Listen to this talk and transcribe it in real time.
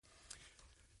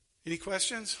Any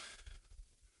questions?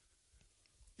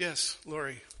 Yes,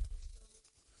 Lori.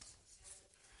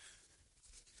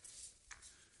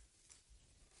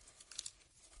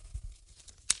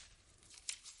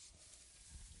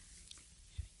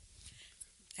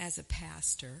 As a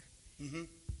pastor,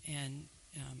 and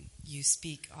you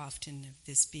speak often of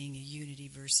this being a unity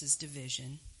versus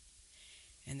division,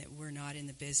 and that we're not in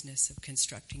the business of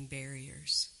constructing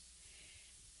barriers.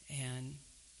 And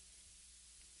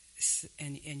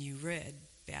you read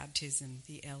baptism,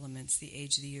 the elements, the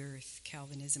age of the earth,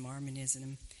 Calvinism,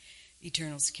 Arminianism,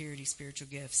 eternal security, spiritual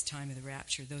gifts, time of the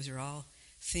rapture. Those are all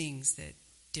things that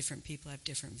different people have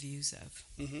different views of.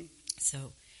 Mm-hmm.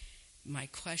 So my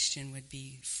question would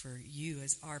be for you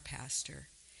as our pastor,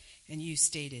 and you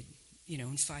stated,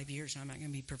 in 5 years I'm not going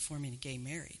to be performing a gay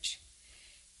marriage.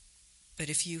 But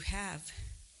if you have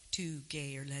two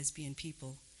gay or lesbian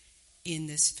people in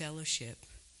this fellowship,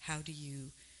 how do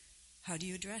you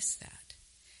address that?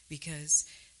 Because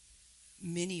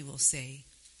many will say,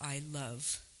 I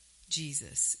love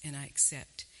Jesus and I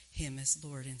accept him as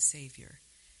Lord and Savior.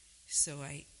 So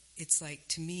it's like,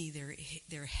 to me,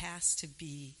 there has to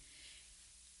be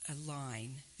a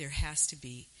line. There has to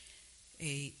be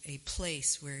a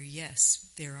place where,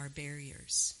 yes, there are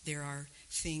barriers. There are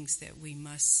things that we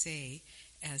must say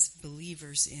as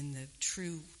believers in the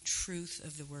true truth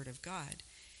of the Word of God.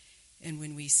 And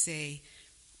when we say,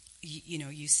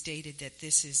 you stated that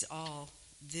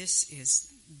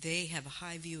they have a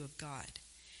high view of God.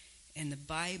 And the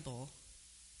Bible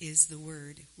is the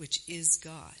Word, which is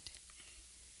God.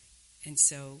 And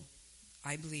so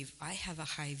I believe I have a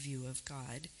high view of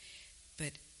God,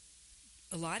 but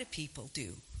a lot of people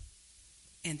do.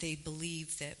 And they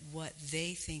believe that what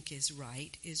they think is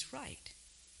right is right.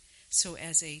 So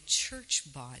as a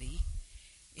church body,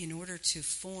 in order to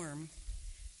form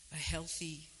a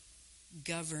healthy,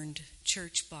 governed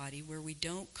church body where we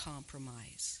don't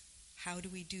compromise, how do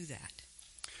we do that?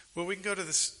 Well, we can go to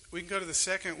the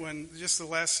second one, just the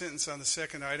last sentence on the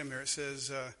second item here. It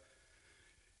says,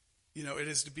 it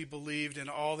is to be believed in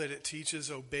all that it teaches,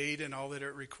 obeyed in all that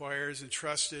it requires, and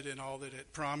trusted in all that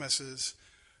it promises.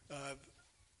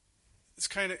 It's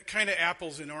kind of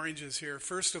apples and oranges here.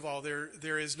 First of all,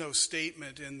 there is no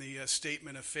statement in the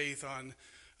statement of faith on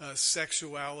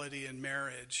sexuality and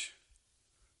marriage.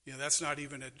 That's not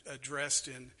even addressed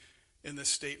in the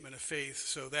statement of faith.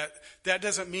 So that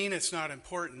doesn't mean it's not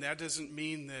important. That doesn't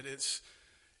mean that it's,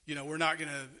 we're not going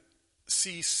to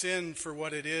see sin for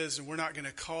what it is, and we're not going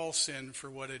to call sin for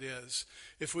what it is.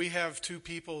 If we have two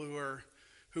people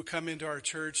who come into our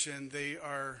church and they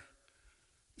are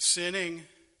sinning,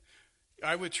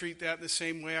 I would treat that the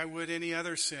same way I would any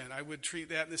other sin. I would treat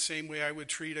that in the same way I would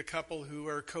treat a couple who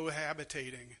are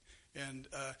cohabitating and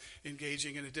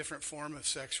engaging in a different form of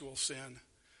sexual sin.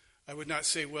 I would not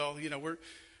say, well,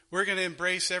 we're going to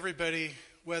embrace everybody,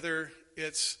 whether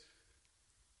it's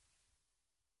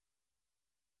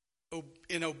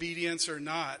in obedience or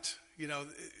not.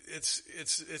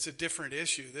 It's a different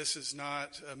issue. This is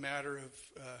not a matter of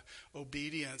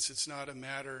obedience. It's not a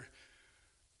matter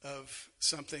of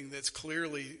something that's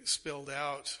clearly spilled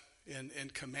out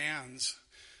in commands.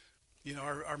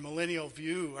 Our millennial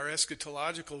view, our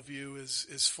eschatological view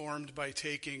is formed by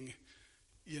taking,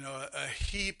 a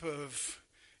heap of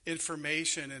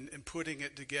information and putting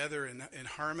it together and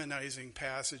harmonizing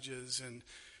passages. And,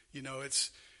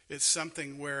 it's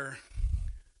something where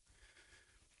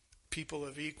people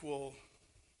of equal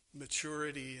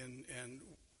maturity and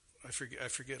I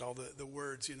forget all the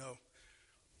words,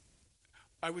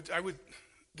 I would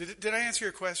did I answer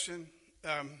your question?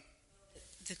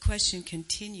 The question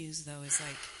continues, though, is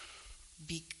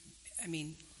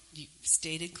you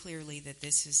stated clearly that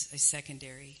this is a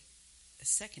secondary,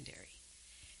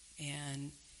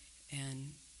 and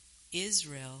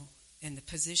Israel and the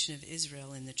position of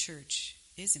Israel in the church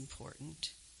is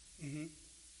important. Mm-hmm.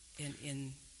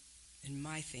 In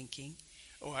my thinking.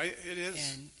 It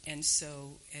is. And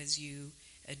so as you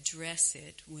address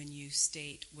it, when you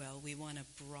state, well, we want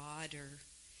a broader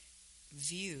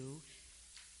view,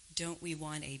 don't we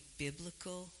want a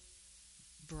biblical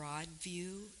broad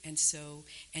view? And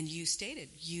you stated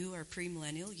you are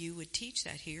premillennial, you would teach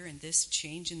that here, and this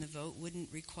change in the vote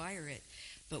wouldn't require it.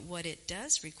 But what it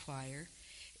does require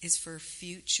is for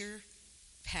future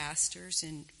pastors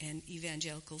and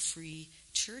evangelical free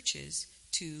churches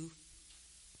to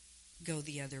go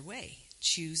the other way,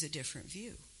 choose a different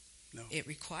view. No. It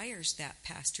requires that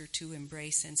pastor to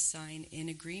embrace and sign in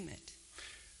agreement.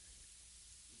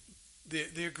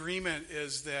 The agreement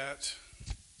is that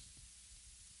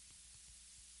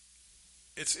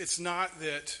it's not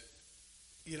that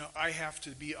I have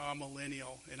to be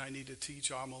amillennial, and I need to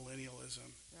teach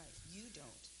amillennialism. Right. You don't.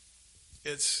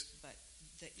 But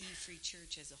the Free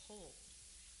Church as a whole,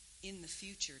 in the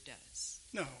future, does.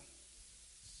 No.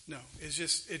 It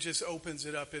just opens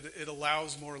it up. It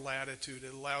allows more latitude.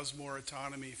 It allows more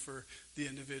autonomy for the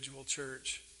individual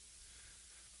church.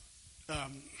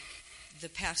 The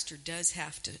pastor does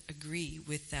have to agree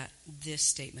with this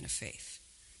statement of faith.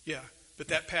 Yeah, but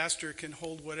that pastor can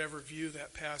hold whatever view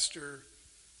that pastor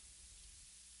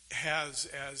has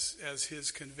as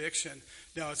his conviction.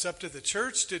 Now, it's up to the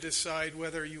church to decide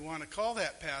whether you want to call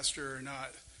that pastor or not.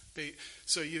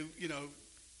 So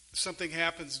something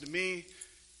happens to me,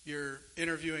 you're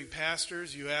interviewing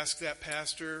pastors, you ask that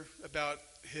pastor about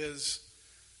his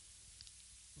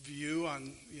view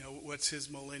on, what's his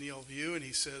millennial view, and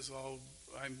he says,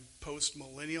 I'm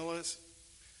post-millennialist.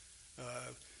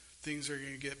 Things are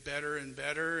going to get better and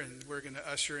better, and we're going to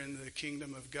usher in the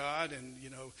kingdom of God, and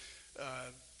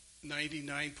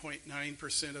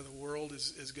 99.9% of the world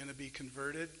is going to be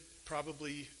converted.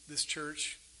 Probably this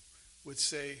church would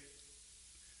say,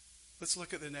 let's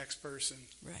look at the next person.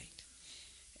 Right.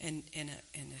 And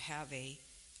have a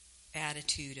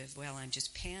attitude of, well, I'm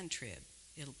just pan-trib.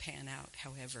 It'll pan out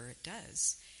however it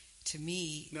does. To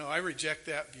me... No, I reject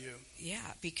that view.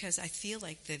 Yeah, because I feel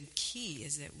like the key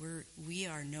is that we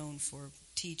are known for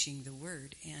teaching the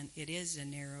word, and it is a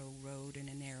narrow road and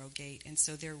a narrow gate, and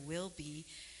so there will be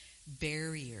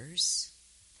barriers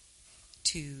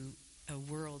to a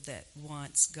world that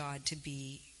wants God to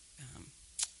be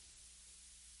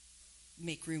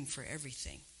make room for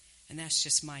everything. And that's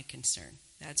just my concern.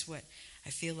 That's what I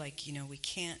feel like,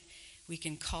 we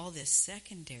can call this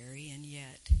secondary, and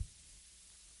yet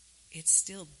it's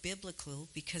still biblical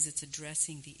because it's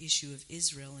addressing the issue of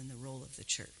Israel and the role of the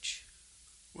church.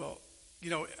 Well,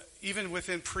 even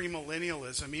within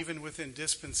premillennialism, even within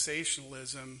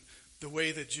dispensationalism, the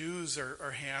way the Jews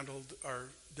are handled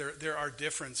there are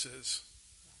differences.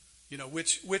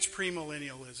 Which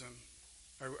premillennialism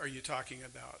are you talking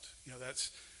about?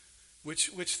 That's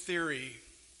which theory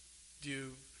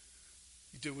do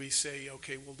we say,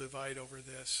 okay, we'll divide over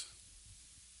this?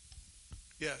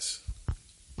 Yes.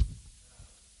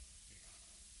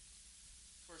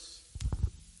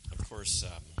 Of course,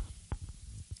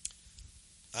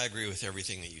 I agree with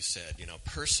everything that you said.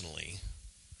 Personally,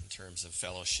 in terms of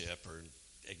fellowship or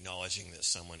acknowledging that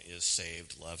someone is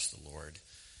saved, loves the Lord,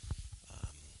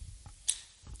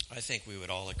 I think we would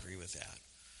all agree with that.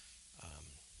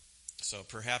 So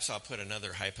perhaps I'll put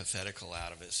another hypothetical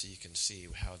out of it so you can see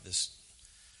how this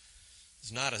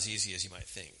is not as easy as you might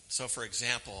think. So, for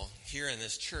example, here in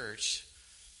this church,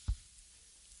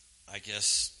 I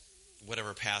guess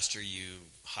whatever pastor you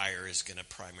hire is going to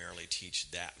primarily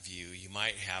teach that view. You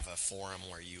might have a forum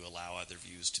where you allow other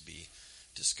views to be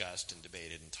discussed and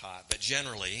debated and taught, but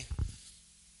generally,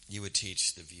 you would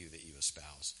teach the view that you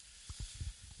espouse.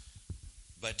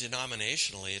 But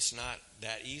denominationally, it's not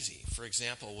that easy. For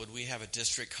example, would we have a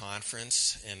district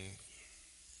conference, and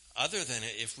other than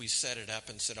if we set it up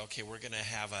and said, okay, we're going to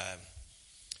have a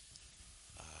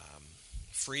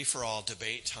free-for-all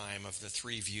debate time of the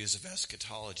three views of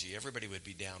eschatology, everybody would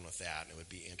be down with that, and it would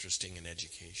be interesting and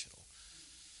educational.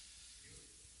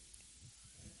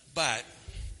 But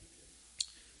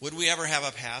would we ever have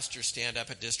a pastor stand up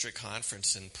at district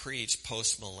conference and preach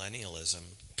post-millennialism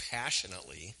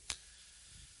passionately?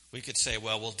 We could say,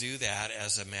 well, we'll do that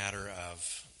as a matter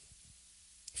of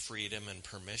freedom and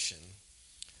permission.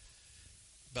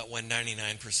 But when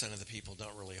 99% of the people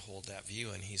don't really hold that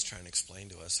view, and he's trying to explain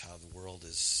to us how the world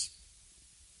is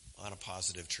on a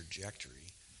positive trajectory,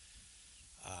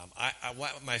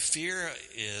 what my fear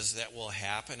is that will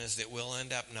happen is that we'll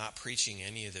end up not preaching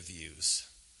any of the views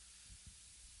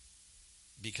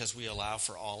because we allow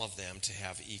for all of them to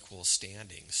have equal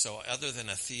standing. So other than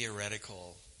a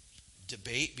theoretical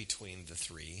debate between the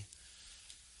three,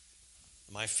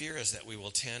 my fear is that we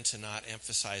will tend to not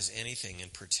emphasize anything in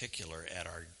particular at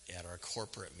our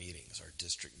corporate meetings, our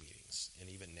district meetings, and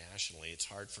even nationally. It's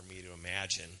hard for me to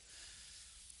imagine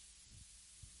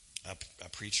a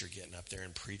preacher getting up there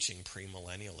and preaching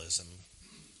premillennialism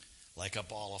like a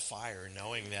ball of fire,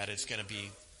 knowing that it's going to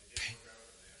be...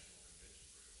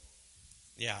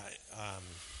 Yeah,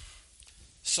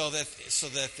 so that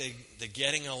the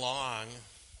getting along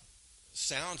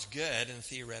sounds good, and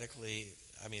theoretically,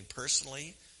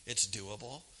 personally, it's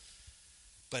doable.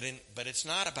 But it's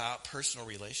not about personal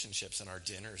relationships and our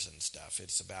dinners and stuff.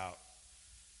 It's about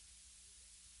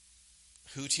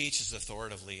who teaches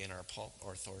authoritatively in our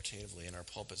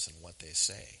pulpits and what they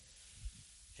say.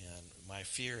 And my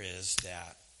fear is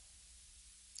that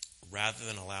rather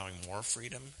than allowing more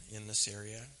freedom in this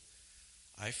area,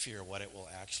 I fear what it will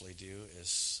actually do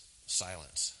is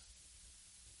silence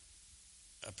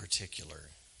a particular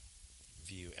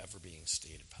view ever being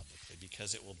stated publicly,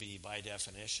 because it will be, by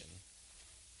definition,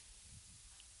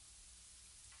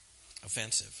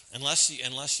 offensive.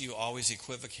 Unless you always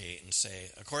equivocate and say,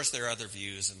 of course there are other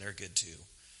views and they're good too,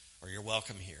 or you're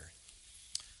welcome here.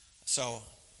 So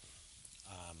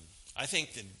I think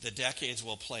the decades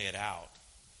will play it out,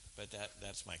 but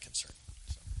that's my concern.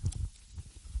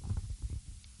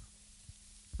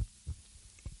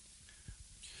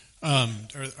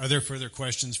 Are there further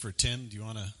questions for Tim? Do you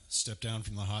want to step down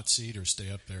from the hot seat or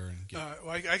stay up there and get?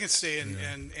 Well, I can stay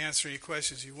and answer any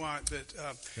questions you want, but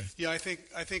Okay. yeah, I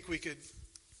think we could.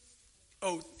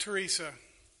 Oh, Teresa.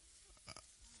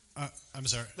 I'm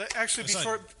sorry. Actually,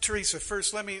 before Teresa,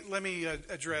 first let me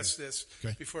address this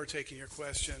before taking your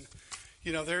question.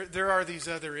 You know, there are these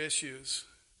other issues.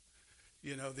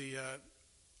 You know, the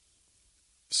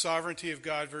sovereignty of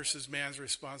God versus man's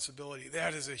responsibility.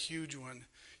 That is a huge one.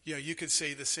 You know, you could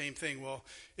say the same thing. Well,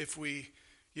 if we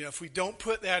don't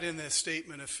put that in the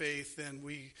statement of faith, then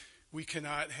we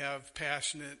cannot have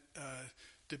passionate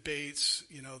debates.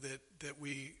 You know, that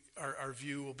our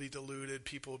view will be diluted.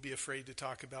 People will be afraid to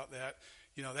talk about that.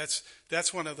 You know,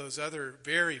 that's one of those other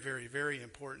very, very, very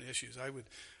important issues.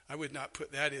 I would not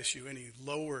put that issue any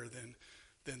lower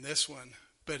than this one,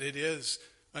 but it is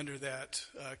under that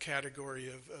category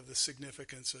of the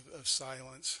significance of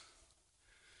silence.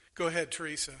 Go ahead,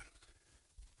 Teresa.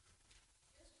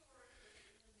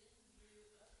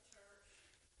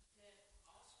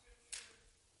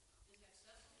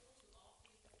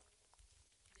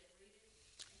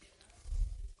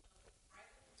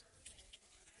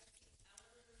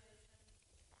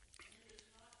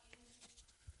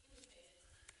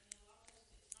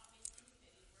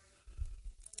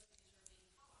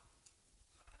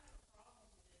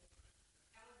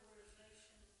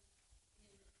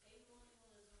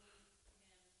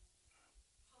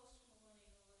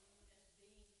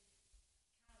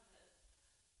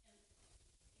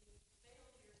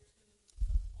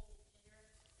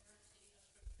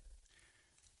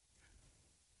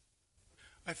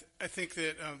 I think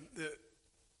that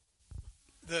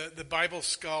the Bible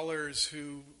scholars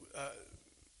who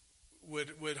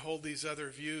would hold these other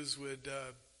views would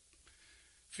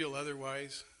feel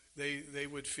otherwise. They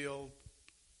would feel.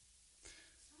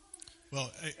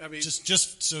 Well, I mean,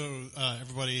 just so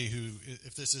everybody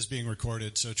if this is being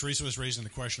recorded, so Teresa was raising the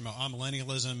question about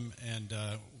amillennialism and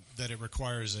that it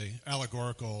requires a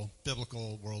allegorical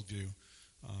biblical worldview,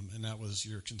 and that was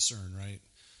your concern, right?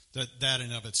 That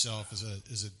in of itself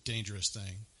is a dangerous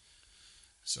thing.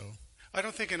 So I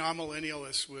don't think an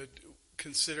amillennialist would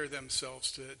consider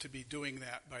themselves to be doing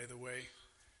that. By the way,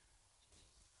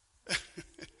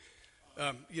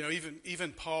 you know,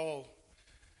 even Paul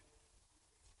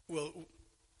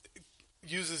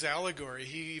uses allegory.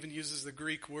 He even uses the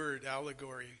Greek word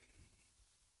allegory.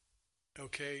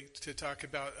 Okay, to talk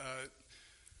about.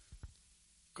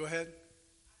 Go ahead.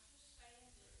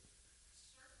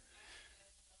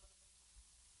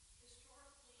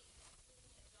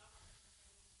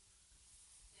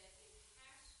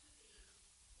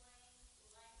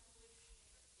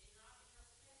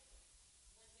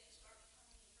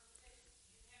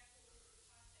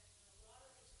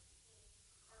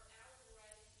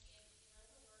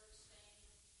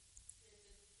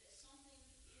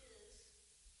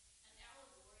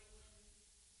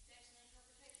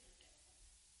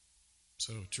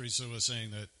 So Teresa was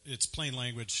saying that it's plain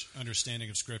language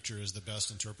understanding of Scripture is the best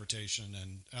interpretation,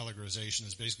 and allegorization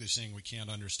is basically saying we can't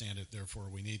understand it, therefore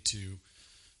we need to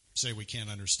say we can't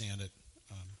understand it,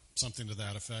 something to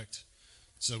that effect.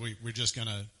 So we're just going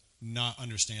to not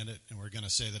understand it, and we're going to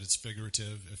say that it's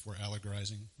figurative if we're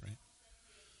allegorizing, right?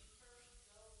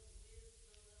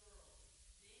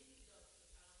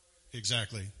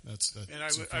 Exactly. That's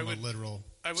from a literal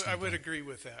I would agree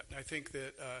with that. I think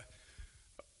that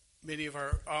many of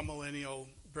our amillennial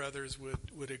brothers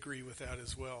would agree with that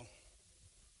as well.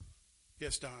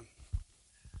 Yes, Don. I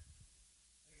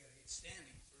got to get standing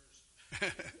first.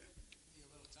 Give me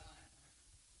a little time.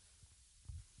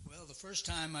 Well, the first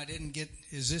time I didn't get...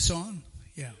 Is this on?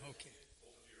 Yeah, okay.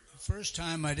 The first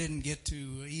time I didn't get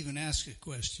to even ask a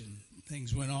question.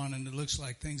 Things went on, and it looks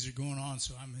like things are going on,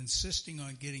 so I'm insisting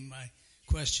on getting my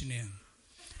question in.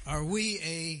 Are we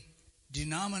a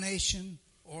denomination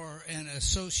or an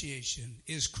association?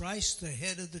 Is Christ the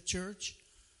head of the church,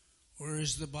 or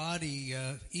is the body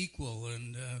equal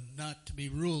and not to be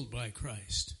ruled by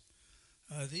Christ?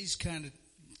 These kind of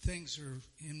things are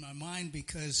in my mind,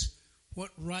 because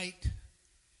what right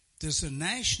does the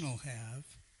national have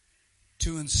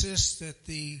to insist that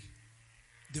the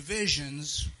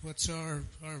divisions,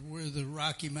 we're the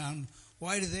Rocky Mountain,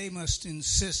 why do they must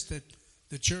insist that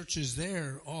the churches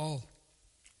there all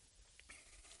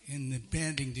in the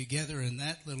banding together in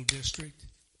that little district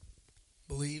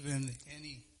believe in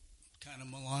any kind of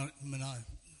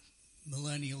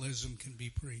millennialism can be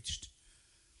preached?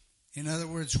 In other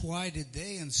words, why did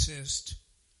they insist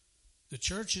the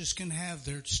churches can have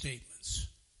their statements?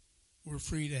 We're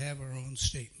free to have our own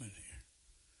statement here.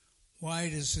 Why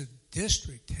does a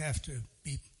district have to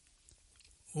be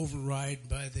override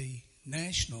by the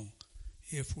national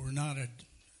if we're not a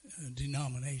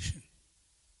denomination?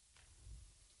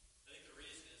 I think the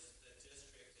reason is the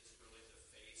district is really the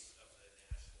face of the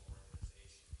national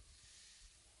organization.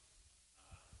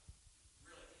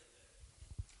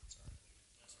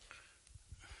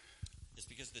 It's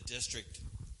because the district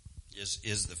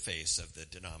is the face of the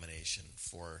denomination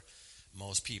for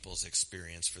most people's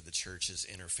experience, for the churches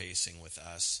interfacing with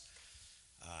us.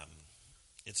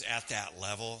 It's at that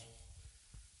level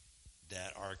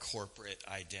that our corporate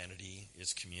identity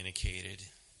is communicated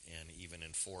and even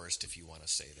enforced, if you want to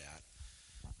say that.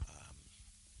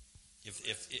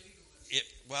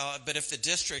 But if the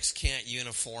districts can't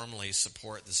uniformly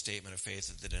support the statement of faith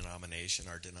of the denomination,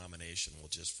 our denomination will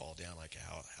just fall down like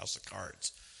a house of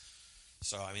cards.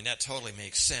 So, I mean, that totally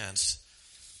makes sense.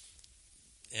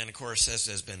 And, of course, as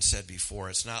has been said before,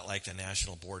 it's not like the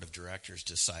National Board of Directors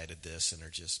decided this and are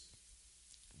just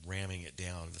ramming it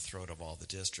down the throat of all the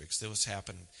districts. This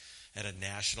happened at a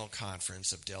national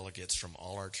conference of delegates from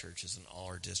all our churches and all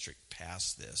our district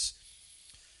passed this.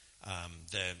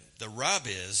 The rub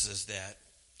is that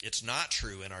it's not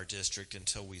true in our district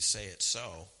until we say it's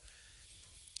so.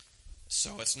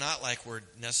 So it's not like we're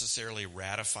necessarily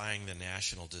ratifying the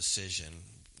national decision.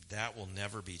 That will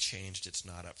never be changed. It's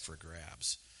not up for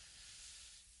grabs.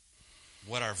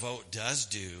 What our vote does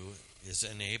do is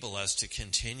enable us to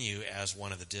continue as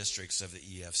one of the districts of the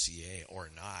EFCA or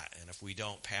not. And if we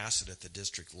don't pass it at the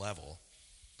district level,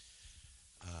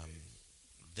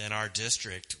 then our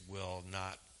district will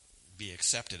not be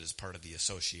accepted as part of the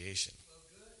association.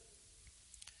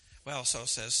 Well, so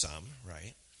says some,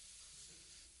 right?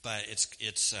 But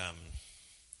it's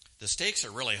the stakes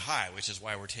are really high, which is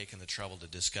why we're taking the trouble to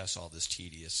discuss all this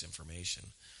tedious information.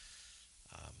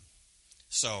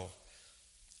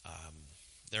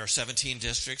 There are 17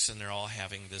 districts, and they're all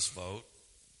having this vote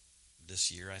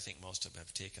this year. I think most of them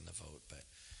have taken the vote, but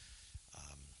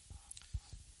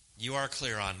you are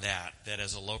clear on that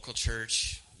as a local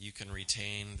church, you can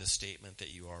retain the statement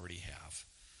that you already have.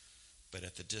 But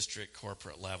at the district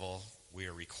corporate level, we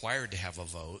are required to have a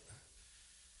vote.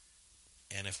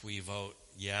 And if we vote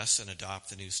yes and adopt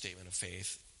the new statement of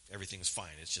faith, everything's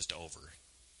fine. It's just over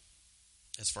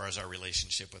as far as our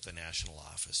relationship with the national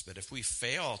office. But if we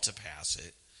fail to pass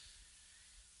it,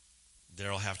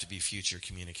 there will have to be future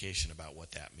communication about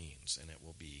what that means, and it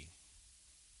will be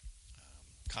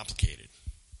complicated.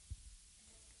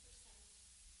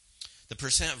 The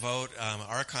percent vote,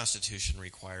 our Constitution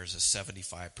requires a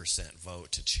 75%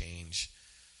 vote to change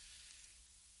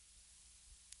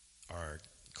our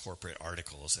corporate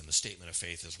articles, and the Statement of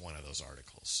Faith is one of those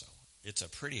articles. So it's a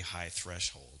pretty high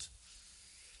threshold.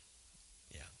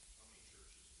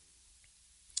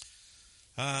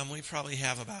 Yeah. We probably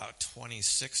have about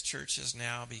 26 churches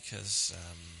now because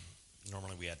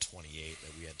normally we had 28,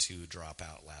 but we had 2 drop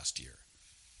out last year.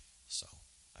 So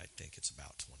I think it's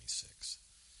about 26.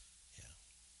 Yeah.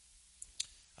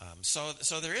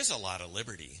 So there is a lot of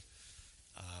liberty.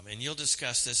 And you'll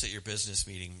discuss this at your business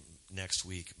meeting next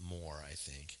week more, I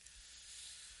think.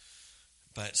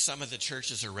 But some of the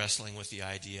churches are wrestling with the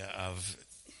idea of,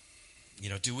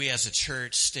 do we as a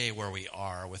church stay where we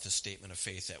are with a statement of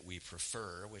faith that we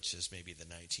prefer, which is maybe the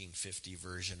 1950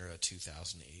 version or a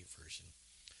 2008 version,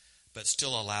 but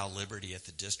still allow liberty at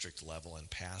the district level and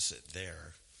pass it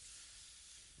there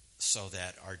so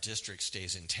that our district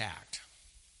stays intact.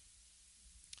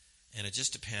 And it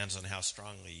just depends on how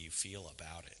strongly you feel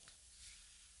about it.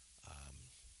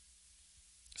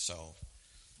 So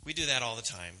we do that all the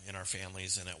time in our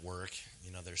families and at work.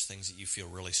 There's things that you feel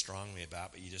really strongly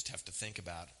about, but you just have to think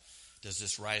about, does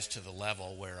this rise to the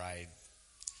level where I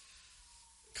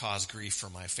cause grief for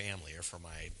my family or for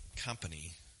my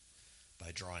company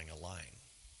by drawing a line?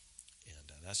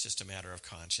 And that's just a matter of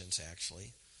conscience,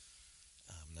 actually.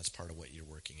 That's part of what you're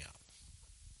working out.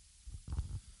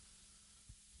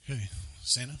 Okay,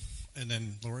 Santa, and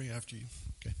then Lori after you.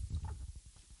 Okay.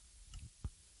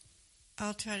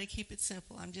 I'll try to keep it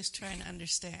simple. I'm just trying to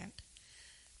understand.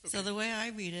 Okay. So the way I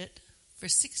read it, for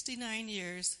 69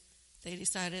 years, they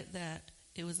decided that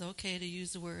it was okay to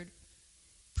use the word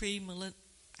I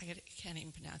can't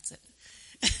even pronounce it.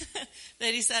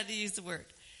 They decided to use the word.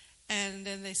 And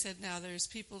then they said, now there's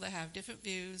people that have different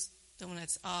views, the one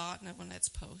that's and the one that's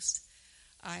post.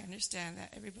 I understand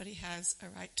that everybody has a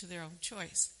right to their own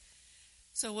choice.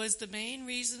 So was the main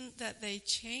reason that they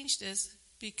changed this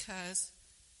because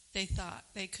they thought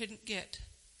they couldn't get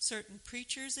certain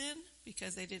preachers in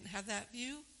because they didn't have that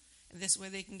view, and this way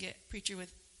they can get a preacher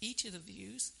with each of the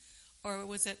views? Or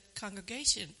was it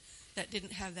congregation that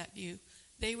didn't have that view?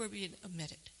 They were being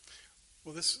omitted.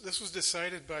 Well, this was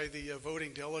decided by the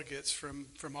voting delegates from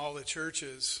all the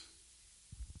churches.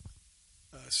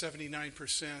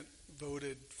 79%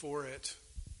 voted for it.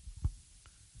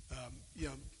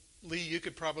 Lee, you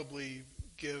could probably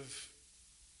give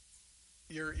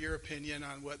your opinion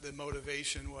on what the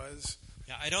motivation was.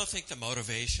 Yeah, I don't think the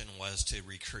motivation was to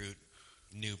recruit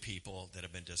new people that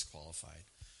have been disqualified.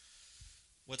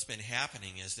 What's been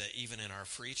happening is that even in our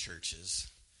free churches,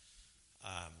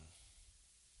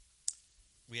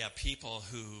 we have people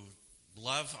who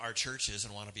love our churches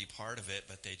and want to be part of it,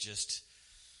 but they just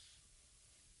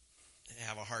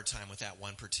have a hard time with that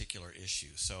one particular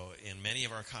issue. So in many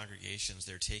of our congregations,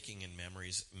 they're taking in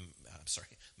members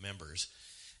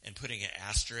and putting an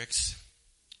asterisk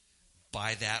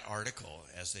by that article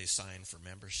as they sign for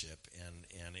membership,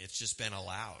 and it's just been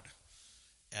allowed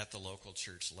at the local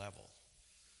church level.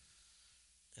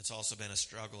 It's also been a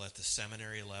struggle at the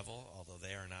seminary level, although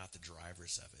they are not the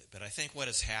drivers of it. But I think what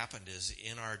has happened is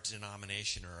in our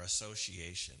denomination or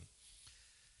association,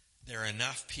 there are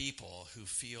enough people who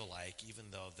feel like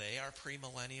even though they are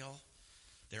premillennial,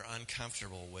 they're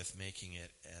uncomfortable with making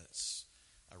it as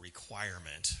a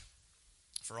requirement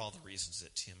for all the reasons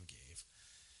that Tim gave.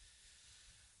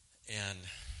 And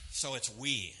so it's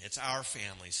our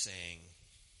family saying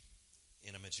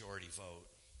in a majority vote,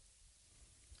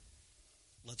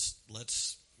 let's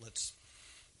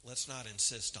not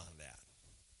insist on that.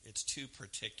 It's too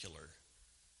particular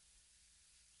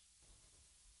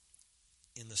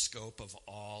in the scope of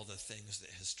all the things that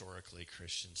historically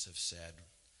Christians have said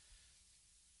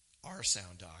are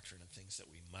sound doctrine and things that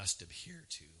we must adhere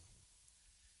to.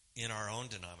 In our own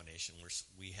denomination,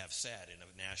 we have said in a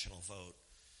national vote,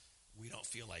 we don't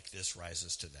feel like this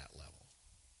rises to that level.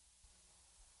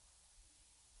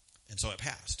 And so it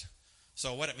passed.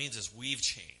 So what it means is we've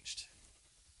changed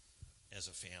as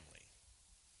a family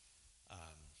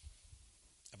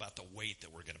about the weight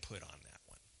that we're going to put on that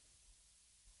one.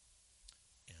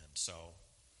 And so,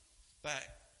 but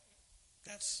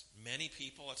that's many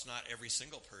people. It's not every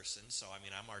single person. So, I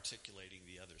mean, I'm articulating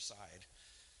the other side.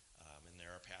 And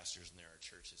there are pastors and there are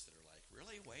churches that are like,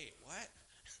 really? Wait, what?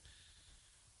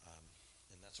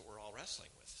 And that's what we're all wrestling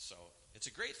with. So it's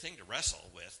a great thing to wrestle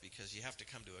with because you have to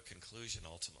come to a conclusion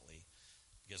ultimately.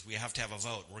 Because we have to have a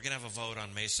vote. We're going to have a vote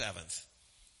on May 7th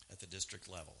at the district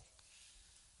level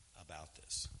about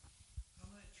this. How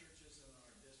many churches in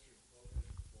our district voted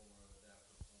for that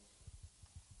proposal?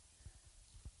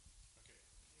 Okay.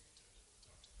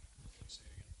 Talk to me. Say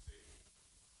it again.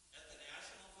 At the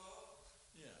national vote,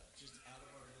 Yeah, just out of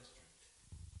our district.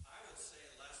 I would say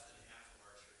less than half of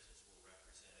our churches were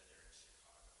represented there in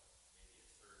Chicago. Maybe a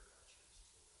third of our churches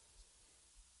were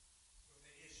represented. So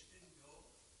they just didn't go?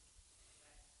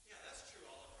 Yeah, that's true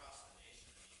all across the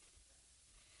nation.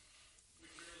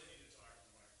 We really need to talk to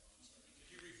the microphone. Sorry.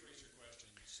 Could you rephrase your question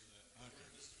so that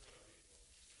this is what people?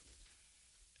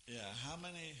 Yeah, how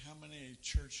many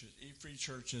churches, free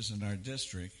churches in our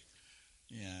district,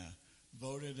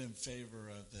 voted in favor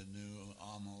of the new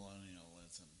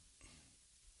amillennialism?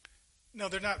 No,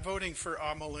 they're not voting for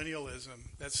amillennialism.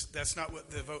 That's not what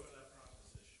the vote.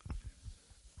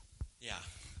 Yeah.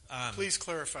 Please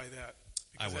clarify that.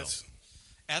 I will.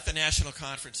 At the national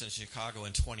conference in Chicago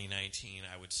in 2019,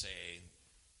 I would say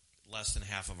less than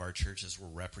half of our churches were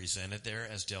represented there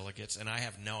as delegates, and I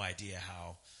have no idea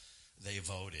how they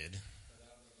voted. But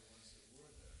out of the ones that were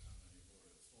there, how many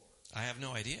voted for it? I have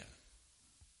no idea.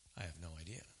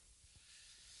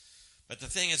 But the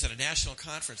thing is, at a national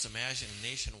conference, imagine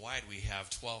nationwide we have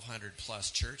 1,200 plus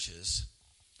churches,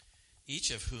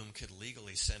 each of whom could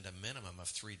legally send a minimum of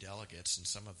 3 delegates, and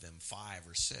some of them 5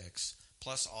 or 6,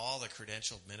 plus all the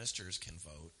credentialed ministers can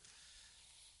vote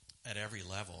at every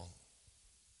level.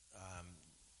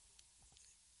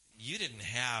 You didn't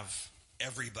have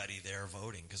everybody there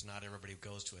voting because not everybody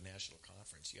goes to a national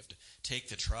conference. You have to take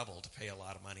the trouble to pay a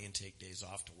lot of money and take days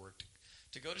off to work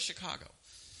to go to Chicago.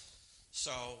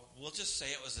 So we'll just say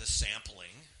it was a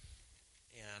sampling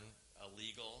and a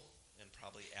legal and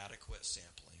probably adequate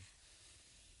sampling.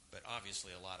 But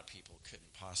obviously a lot of people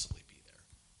couldn't possibly be there.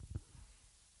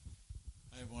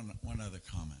 I have one other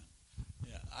comment.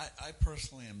 Yeah, I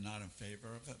personally am not in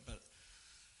favor of it, but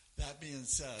that being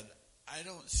said, I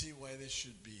don't see why this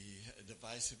should be a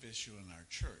divisive issue in our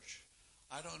church.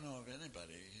 I don't know of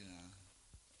anybody,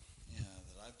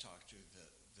 that I've talked to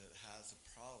that has a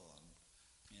problem,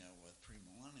 with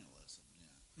premillennialism.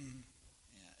 Mm-hmm.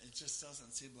 Yeah, it just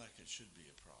doesn't seem like it should be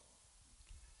a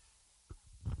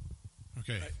problem.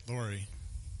 Okay, Lori,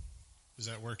 is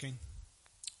that working?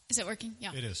 Is it working?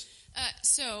 Yeah. It is.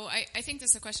 So I think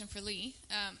this is a question for Lee.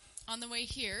 On the way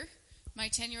here, my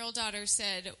 10-year-old daughter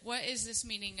said, "What is this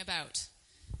meeting about?"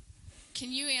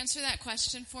 Can you answer that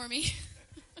question for me?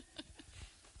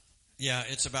 Yeah,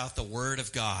 it's about the Word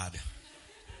of God.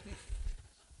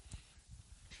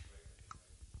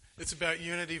 It's about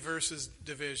unity versus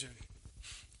division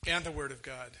and the Word of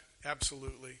God.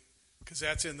 Absolutely. Because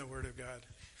that's in the Word of God.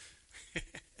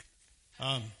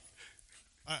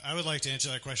 I would like to answer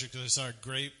that question because I saw a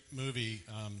great movie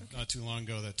not too long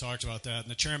ago that talked about that. And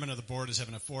the chairman of the board is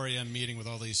having a 4 a.m. meeting with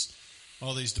all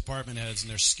these department heads, and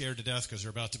they're scared to death because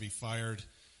they're about to be fired.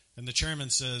 And the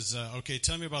chairman says, okay,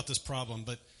 tell me about this problem,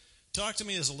 but talk to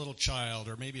me as a little child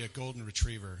or maybe a golden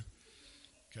retriever.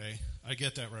 Okay, I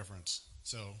get that reference.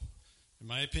 So, in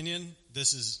my opinion,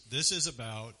 this is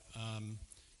about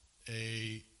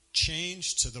a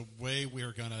change to the way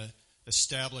we're going to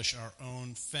establish our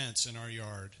own fence in our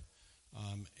yard.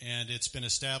 And it's been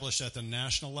established at the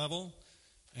national level,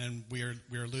 and we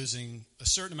are losing a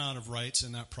certain amount of rights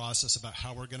in that process about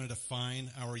how we're going to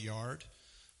define our yard.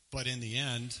 But in the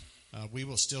end, we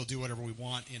will still do whatever we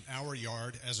want in our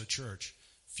yard as a church.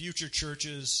 Future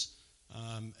churches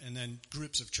and then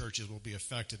groups of churches will be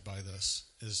affected by this,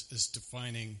 is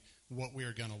defining what we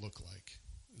are going to look like.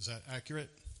 Is that accurate?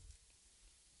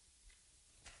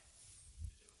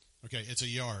 Okay, it's a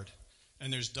yard,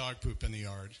 and there's dog poop in the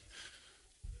yard.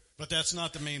 But that's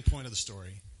not the main point of the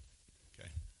story. Okay.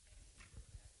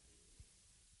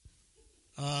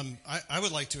 I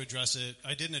would like to address it.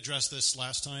 I didn't address this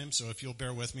last time, so if you'll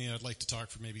bear with me, I'd like to talk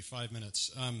for maybe 5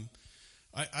 minutes.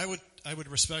 I would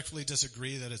respectfully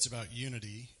disagree that it's about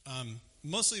unity,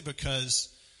 mostly because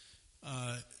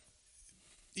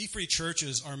E-Free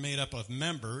churches are made up of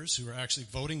members who are actually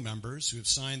voting members who have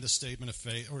signed the statement of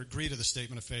faith or agree to the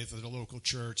statement of faith of the local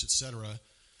church, etc.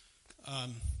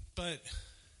 But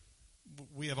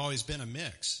we have always been a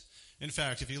mix. In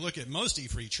fact, if you look at most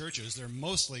E-Free churches, they're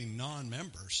mostly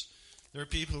non-members. They're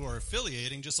people who are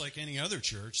affiliating just like any other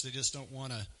church. They just don't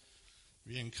want to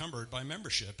be encumbered by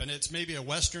membership. And it's maybe a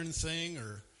Western thing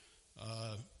or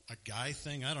a guy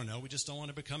thing. I don't know. We just don't want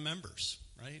to become members,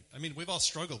 right? I mean, we've all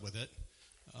struggled with it.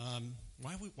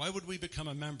 Why would we become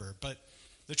a member? But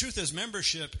the truth is,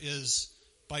 membership is,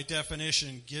 by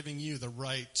definition, giving you the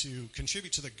right to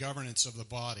contribute to the governance of the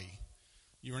body.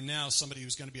 You are now somebody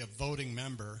who's going to be a voting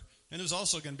member and who's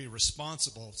also going to be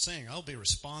responsible, saying, I'll be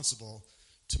responsible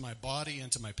to my body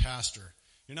and to my pastor.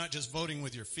 You're not just voting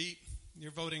with your feet.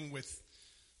 You're voting with,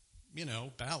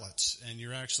 ballots, and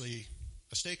you're actually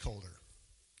a stakeholder.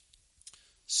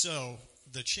 So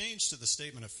the change to the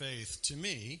statement of faith, to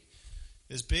me,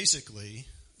 is basically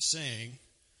saying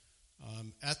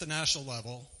at the national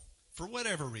level, for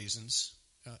whatever reasons,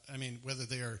 whether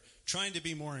they are trying to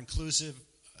be more inclusive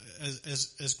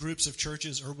as groups of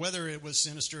churches or whether it was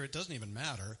sinister, it doesn't even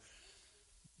matter.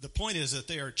 The point is that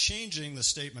they are changing the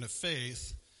statement of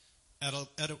faith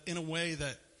in a way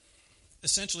that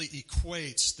essentially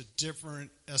equates the different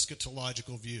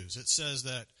eschatological views. It says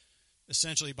that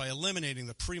essentially by eliminating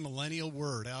the premillennial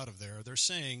word out of there, they're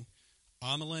saying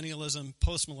amillennialism,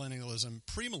 postmillennialism,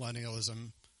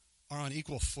 premillennialism are on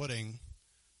equal footing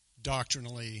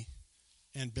doctrinally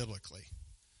and biblically.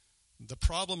 The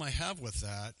problem I have with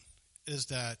that is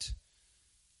that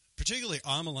particularly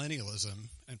amillennialism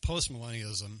and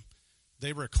postmillennialism,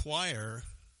 they require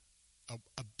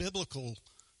a biblical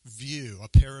view, a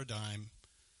paradigm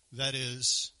that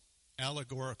is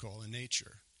allegorical in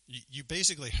nature. You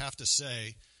basically have to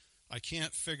say, I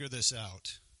can't figure this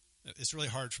out. It's really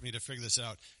hard for me to figure this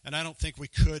out, and I don't think we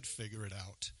could figure it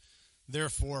out.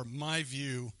 Therefore, my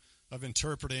view of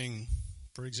interpreting,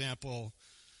 for example,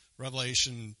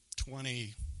 Revelation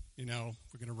 20,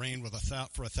 we're going to reign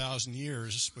for 1,000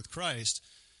 years with Christ.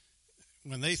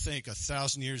 When they think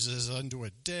 1,000 years is unto a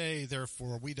day,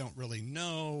 therefore we don't really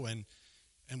know, and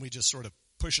we just sort of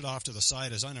push it off to the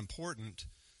side as unimportant,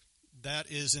 that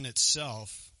is in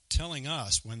itself telling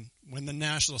us, when the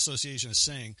National Association is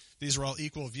saying these are all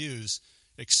equal views,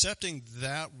 accepting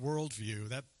that worldview,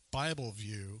 that Bible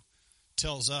view,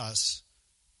 tells us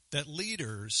that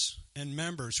leaders and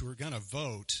members who are going to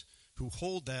vote, who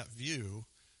hold that view,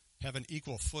 have an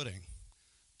equal footing.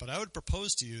 But I would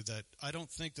propose to you that I don't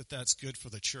think that that's good for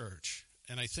the church.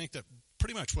 And I think that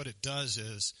pretty much what it does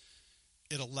is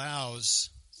it allows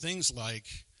things like,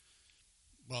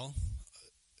 well,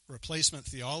 replacement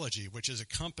theology, which is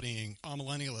accompanying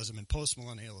amillennialism and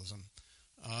postmillennialism.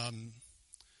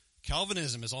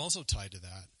 Calvinism is also tied to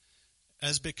that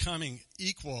as becoming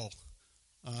equal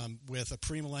with a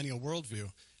premillennial worldview.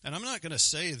 And I'm not going to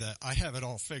say that I have it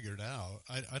all figured out.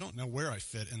 I don't know where I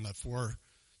fit in the 4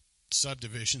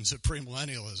 subdivisions of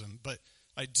premillennialism, but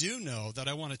I do know that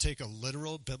I want to take a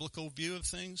literal biblical view of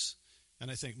things, and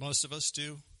I think most of us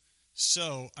do.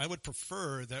 So I would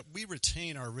prefer that we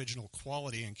retain our original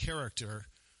quality and character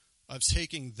of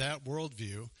taking that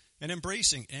worldview and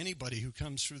embracing anybody who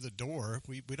comes through the door.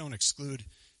 We don't exclude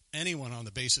anyone on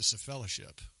the basis of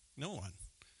fellowship. No one.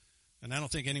 And I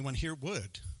don't think anyone here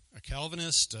would. A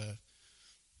Calvinist, a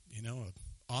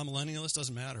amillennialist,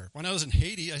 doesn't matter. When I was in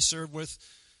Haiti, I served with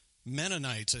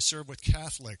Mennonites, I served with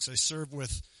Catholics, I served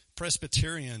with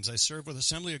Presbyterians, I served with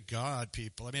Assembly of God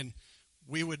people. I mean,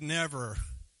 we would never,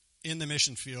 in the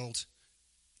mission field,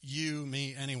 you,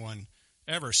 me, anyone,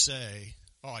 ever say,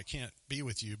 oh, I can't be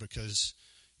with you because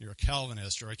you're a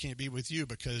Calvinist, or I can't be with you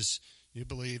because you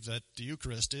believe that the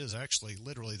Eucharist is actually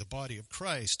literally the body of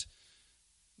Christ.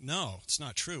 No, it's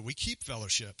not true. We keep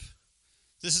fellowship.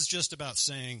 This is just about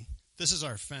saying, this is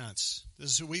our fence.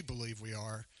 This is who we believe we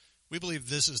are. We believe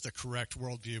this is the correct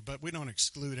worldview, but we don't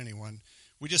exclude anyone.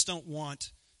 We just don't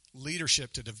want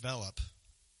leadership to develop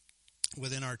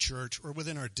within our church or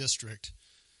within our district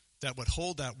that would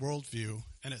hold that worldview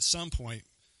and at some point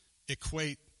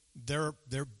equate their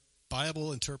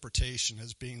Bible interpretation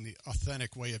as being the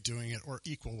authentic way of doing it or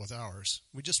equal with ours.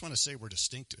 We just want to say we're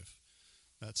distinctive.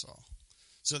 That's all.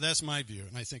 So that's my view,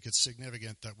 and I think it's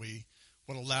significant that we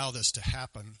would allow this to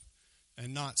happen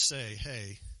and not say,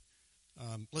 hey,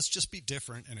 let's just be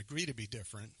different and agree to be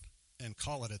different and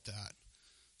call it at that.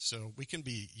 So we can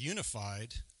be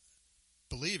unified,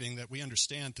 believing that we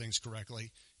understand things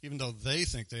correctly, even though they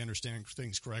think they understand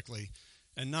things correctly,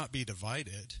 and not be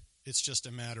divided. It's just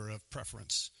a matter of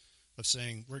preference, of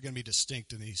saying we're going to be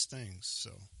distinct in these things. So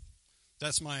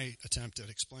that's my attempt at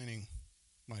explaining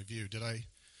my view. Did I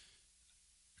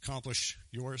accomplish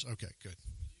yours? Okay, good.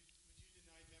 Would you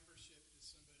deny membership to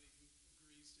somebody who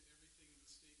agrees to everything in the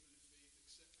statement of faith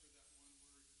except for that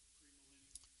one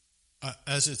word,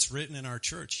 premillennial? As it's written in our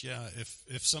church, yeah.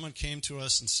 If someone came to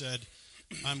us and said,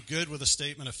 I'm good with a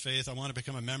statement of faith, I want to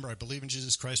become a member, I believe in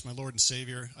Jesus Christ, my Lord and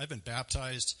Savior, I've been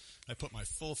baptized, I put my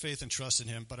full faith and trust in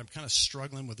Him, but I'm kind of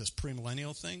struggling with this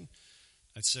premillennial thing,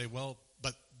 I'd say, well,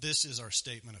 but this is our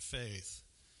statement of faith.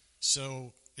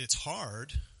 So it's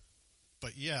hard,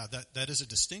 but yeah, that is a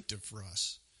distinctive for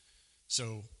us.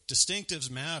 So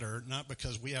distinctives matter, not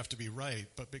because we have to be right,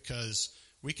 but because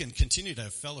we can continue to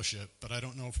have fellowship, but I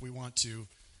don't know if we want to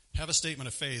have a statement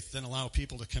of faith, then allow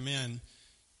people to come in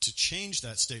to change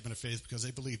that statement of faith because they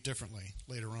believe differently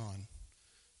later on,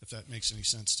 if that makes any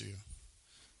sense to you.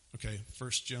 Okay,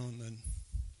 first Joan, then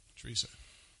Teresa.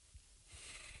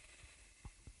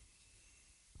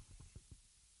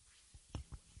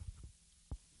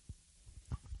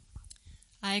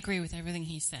 I agree with everything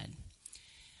he said.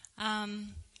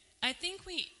 I think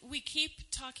we keep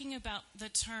talking about the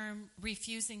term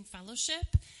refusing fellowship,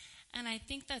 and I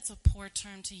think that's a poor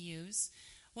term to use.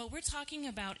 What we're talking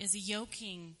about is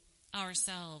yoking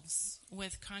ourselves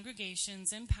with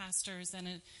congregations and pastors and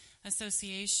an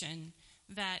association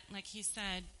that, like he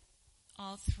said,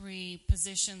 all 3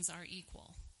 positions are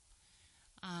equal.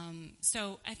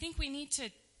 So I think we need to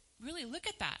really look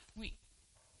at that.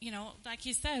 Like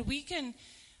you said,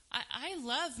 I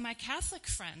love my Catholic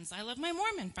friends. I love my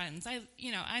Mormon friends.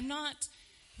 I'm not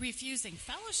refusing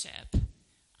fellowship.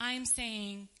 I'm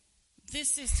saying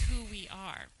this is who we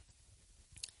are.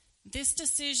 This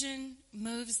decision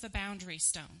moves the boundary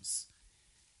stones.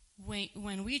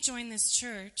 When we join this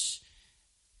church,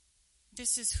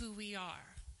 this is who we are.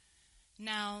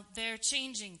 Now, they're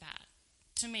changing that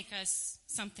to make us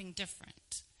something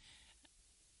different.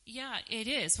 Yeah, it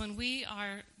is. When we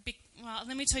are, well,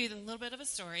 let me tell you a little bit of a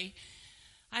story.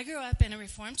 I grew up in a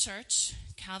Reformed church,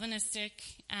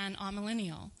 Calvinistic and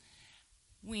amillennial.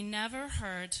 We never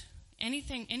heard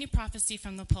any prophecy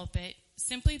from the pulpit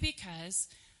simply because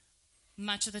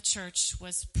much of the church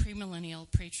was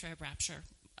premillennial, pre-trib rapture,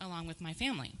 along with my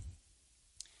family.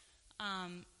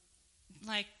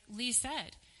 Like Lee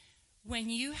said, when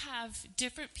you have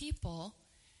different people,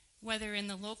 whether in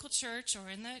the local church or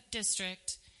in the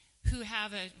district, who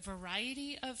have a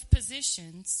variety of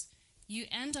positions, you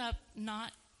end up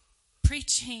not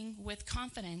preaching with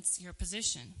confidence your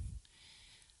position.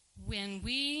 When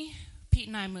Pete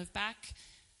and I moved back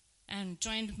and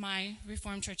joined my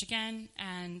Reformed church again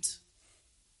and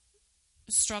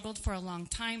struggled for a long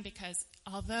time because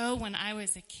although when I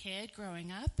was a kid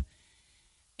growing up,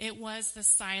 it was the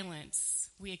silence.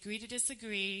 We agree to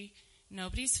disagree.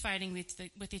 Nobody's fighting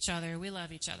with each other. We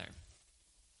love each other.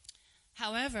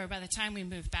 However, by the time we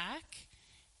moved back,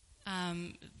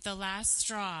 the last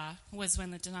straw was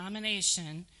when the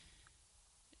denomination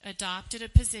adopted a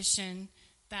position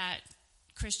that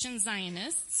Christian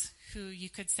Zionists, who you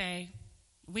could say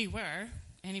we were,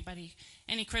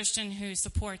 any Christian who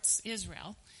supports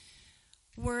Israel,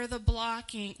 were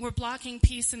blocking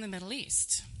peace in the Middle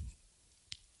East.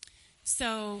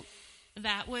 So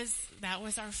that was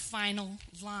our final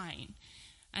line.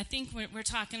 I think we're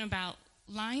talking about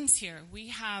lines here. We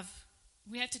have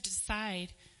to decide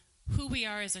who we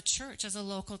are as a church, as a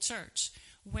local church.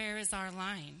 Where is our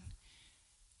line?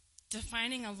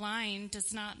 Defining a line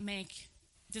does not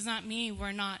mean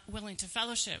we're not willing to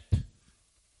fellowship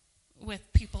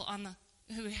with people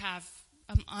who have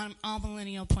an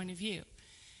all-millennial point of view.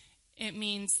 It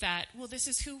means that, well, this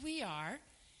is who we are,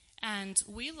 and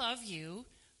we love you,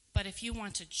 but if you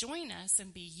want to join us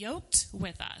and be yoked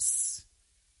with us,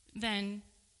 then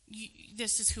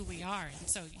this is who we are. And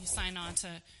so you sign on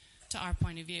to our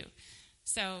point of view.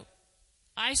 So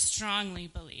I strongly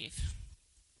believe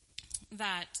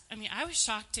that, I was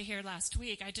shocked to hear last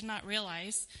week, I did not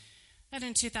realize that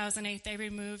in 2008 they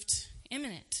removed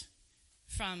imminent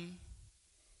from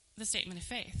the statement of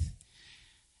faith.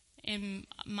 In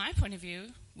my point of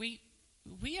view, we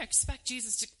expect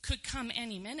Jesus could come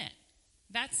any minute.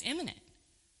 That's imminent.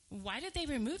 Why did they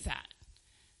remove that?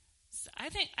 So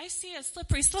I see a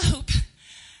slippery slope.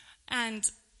 And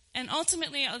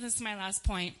ultimately, this is my last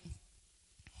point.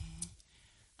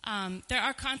 There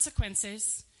are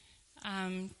consequences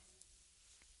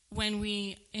when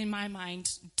we, in my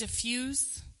mind,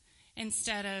 diffuse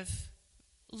instead of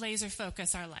laser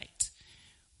focus our light.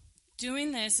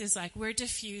 Doing this is like we're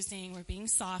diffusing, we're being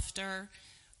softer,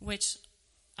 which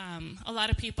a lot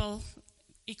of people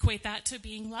equate that to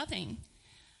being loving.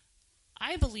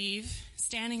 I believe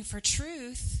standing for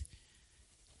truth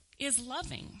is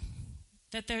loving.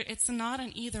 That it's not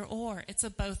an either or, it's a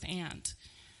both and.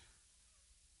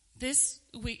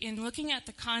 In looking at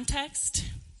the context,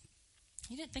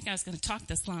 you didn't think I was going to talk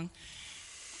this long.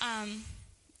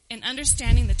 In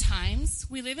understanding the times,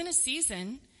 we live in a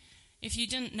season, if you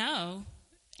didn't know,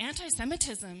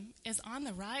 anti-Semitism is on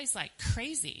the rise like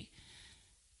crazy.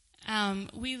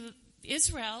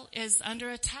 Israel is under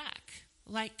attack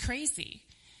like crazy.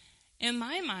 In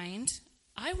my mind,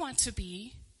 I want to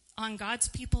be on God's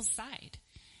people's side,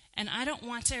 and I don't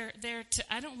want to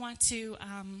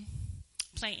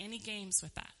play any games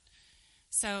with that.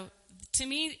 So, to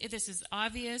me, this is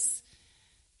obvious.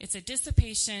 It's a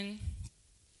dissipation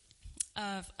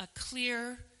of a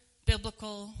clear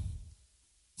biblical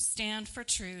stand for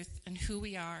truth and who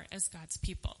we are as God's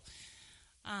people.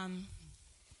 I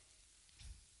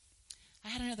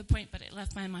had another point, but it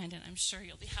left my mind, and I'm sure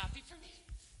you'll be happy for me.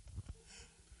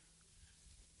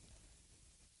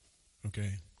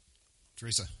 Okay.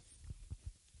 Teresa.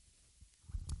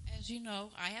 As you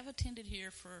know, I have attended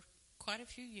here for quite a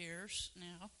few years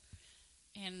now,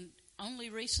 and only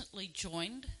recently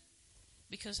joined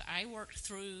because I worked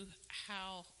through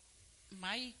how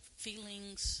my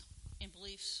feelings and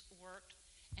beliefs worked,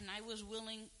 and I was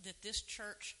willing that this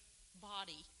church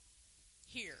body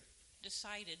here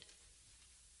decided,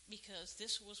 because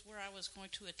this was where I was going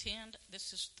to attend,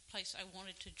 this is the place I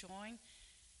wanted to join,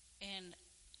 and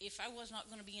if I was not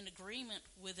going to be in agreement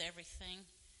with everything,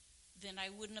 then I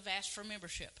wouldn't have asked for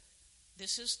membership.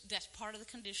 That's part of the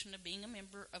condition of being a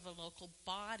member of a local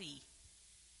body.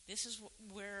 This is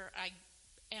where I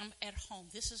am at home.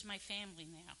 This is my family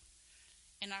now.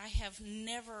 And I have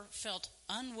never felt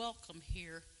unwelcome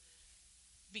here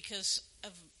because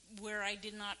of where I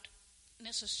did not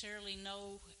necessarily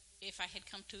know if I had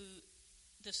come to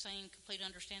the same complete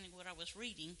understanding of what I was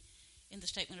reading in the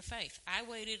statement of faith. I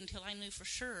waited until I knew for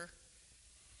sure,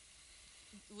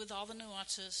 with all the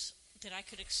nuances, that I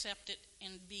could accept it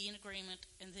and be in agreement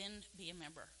and then be a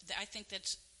member. I think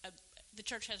that's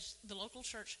the local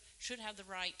church should have the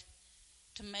right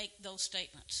to make those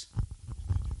statements.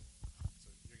 So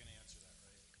you're going to answer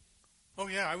that, right? Oh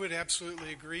yeah, I would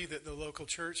absolutely agree that the local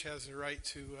church has the right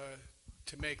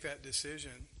to make that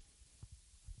decision.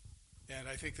 And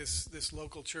I think this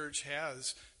local church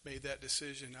has made that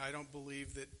decision. I don't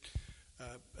believe that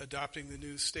adopting the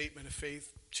new statement of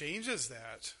faith changes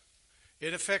that.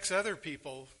 It affects other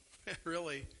people,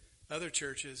 really, other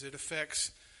churches. It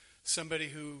affects somebody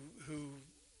who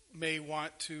may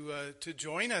want to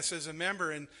join us as a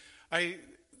member. And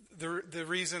the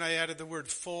reason I added the word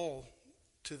full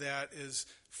to that is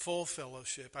full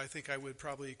fellowship. I think I would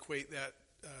probably equate that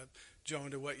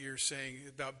Joan, to what you're saying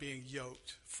about being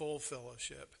yoked, full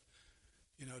fellowship.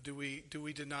 Do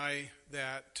we deny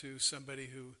that to somebody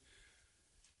who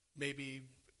maybe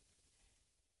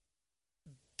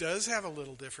does have a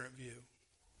little different view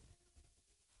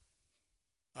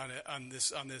on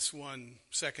this one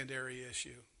secondary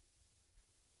issue?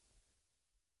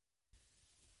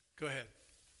 Go ahead.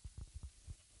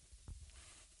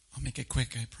 I'll make it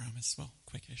quick, I promise. Well,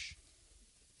 quickish.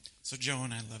 So,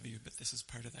 Joan, I love you, but this is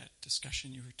part of that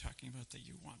discussion you were talking about that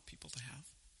you want people to have.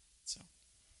 So,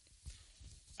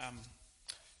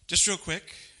 just real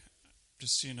quick,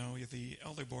 just so you know, the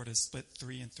elder board is split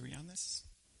 3 and 3 on this.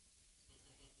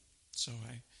 So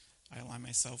I align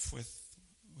myself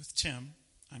with Tim.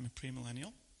 I'm a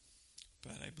premillennial,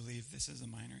 but I believe this is a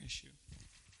minor issue.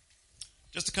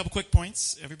 Just a couple quick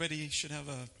points. Everybody should have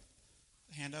a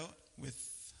handout with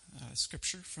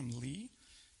scripture from Lee.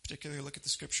 Particularly look at the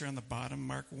scripture on the bottom,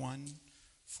 Mark 1,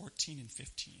 14 and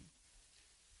 15.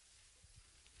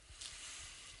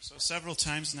 So several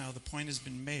times now the point has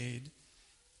been made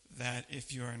that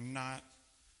if you are not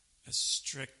a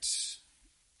strict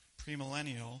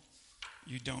premillennial,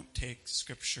 you don't take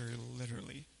scripture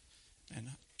literally.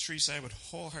 And Teresa, I would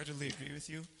wholeheartedly agree with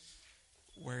you.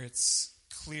 Where it's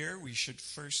clear, we should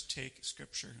first take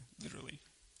scripture literally.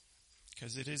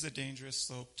 Because it is a dangerous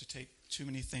slope to take too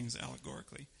many things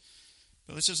allegorically.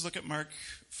 But let's just look at Mark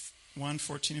 1,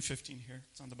 14 and 15 here.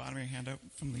 It's on the bottom of your handout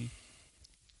from Lee.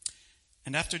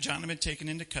 And after John had been taken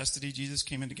into custody, Jesus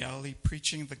came into Galilee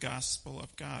preaching the gospel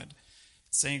of God,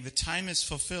 saying, "The time is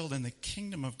fulfilled and the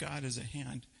kingdom of God is at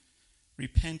hand.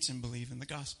 Repent and believe in the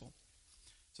gospel."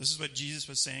 So this is what Jesus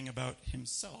was saying about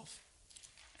himself.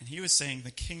 And he was saying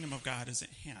the kingdom of God is at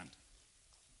hand.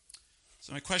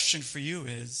 So my question for you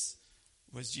is,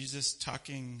 was Jesus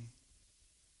talking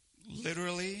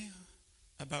literally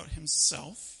about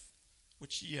himself?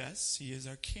 Which, yes, he is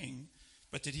our king.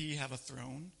 But did he have a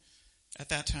throne at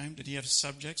that time? Did he have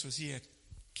subjects? Was he a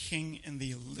king in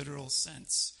the literal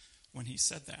sense when he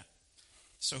said that?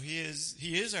 So he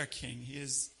is our king. He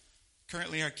is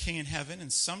currently our king in heaven,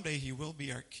 and someday he will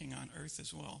be our king on earth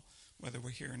as well, whether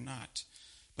we're here or not.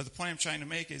 But the point I'm trying to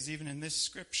make is, even in this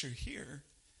scripture here,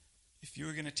 if you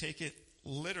were going to take it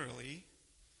literally,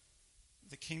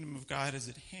 the kingdom of God is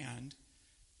at hand,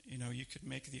 you could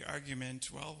make the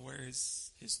argument, well, where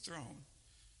is his throne?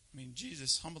 I mean,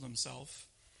 Jesus humbled himself,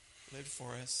 lived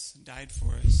for us, died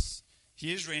for us.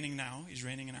 He is reigning now. He's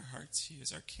reigning in our hearts. He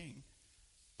is our king.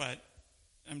 But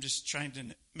I'm just trying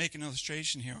to make an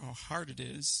illustration here how hard it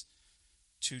is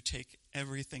to take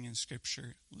everything in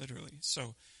Scripture literally.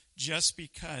 So just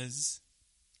because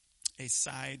a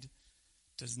side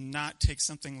does not take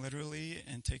something literally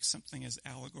and take something as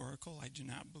allegorical, I do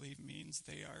not believe means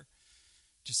they are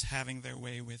just having their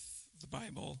way with the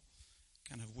Bible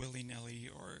kind of willy-nilly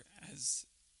or as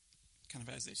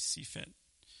they see fit.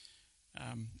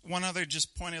 One other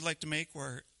just point I'd like to make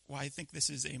why I think this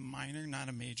is a minor, not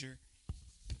a major.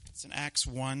 It's in Acts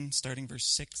 1, starting verse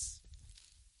 6.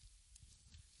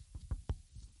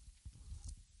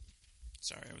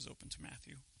 Sorry, I was open to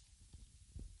Matthew.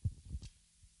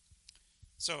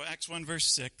 So Acts 1, verse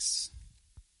 6.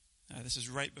 This is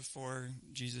right before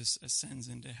Jesus ascends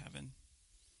into heaven.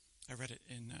 I read it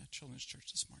in children's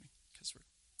church this morning because we're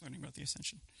learning about the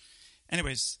ascension.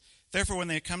 Anyways, therefore when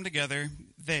they had come together,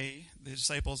 the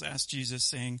disciples, asked Jesus,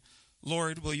 saying,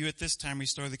 "Lord, will you at this time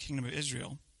restore the kingdom of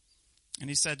Israel?" And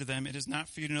he said to them, "It is not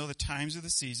for you to know the times or the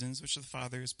seasons which the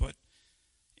Father has put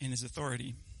in his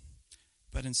authority.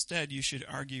 But instead you should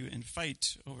argue and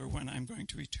fight over when I'm going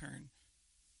to return."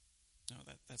 No,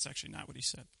 that's actually not what he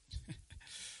said.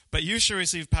 "But you shall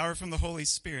receive power from the Holy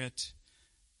Spirit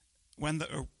when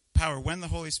the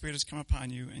Holy Spirit has come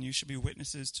upon you, and you shall be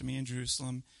witnesses to me in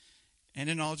Jerusalem and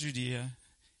in all Judea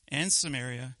and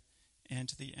Samaria and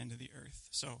to the end of the earth."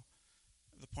 So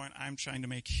the point I'm trying to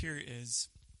make here is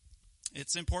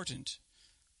it's important,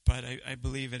 but I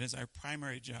believe it is our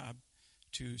primary job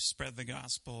to spread the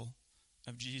gospel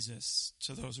of Jesus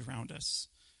to those around us.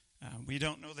 We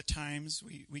don't know the times.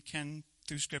 We can,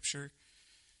 through Scripture,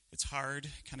 it's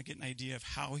hard kind of get an idea of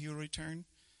how he will return,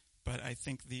 but I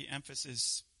think the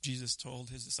emphasis Jesus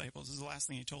told his disciples, this is the last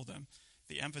thing he told them,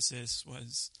 the emphasis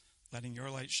was letting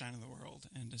your light shine in the world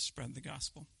and to spread the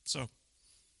gospel. So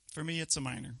for me, it's a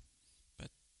minor, but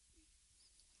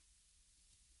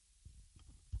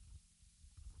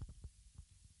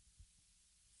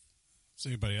so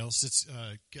anybody else? It's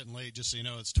getting late, just so you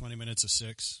know. It's 20 minutes of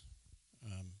 6,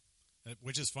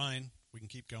 which is fine. We can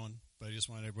keep going, but I just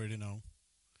wanted everybody to know.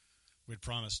 We'd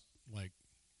promised like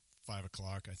 5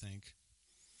 o'clock, I think.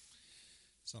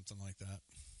 Something like that.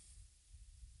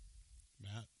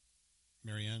 Matt,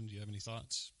 Marianne, do you have any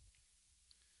thoughts?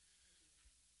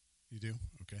 You do?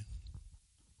 Okay.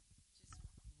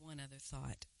 Just one other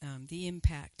thought. The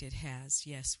impact it has,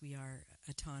 yes, we are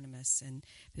autonomous, and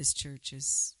this church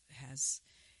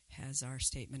has our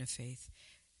statement of faith.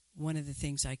 One of the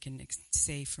things I can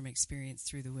say from experience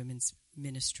through the women's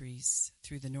ministries,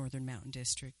 through the Northern Mountain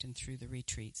District, and through the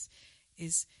retreats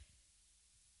is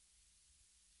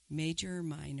major or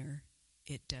minor,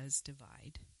 it does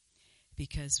divide.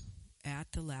 Because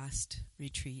at the last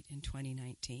retreat in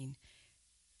 2019,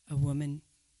 a woman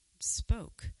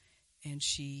spoke, and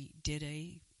she did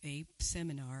a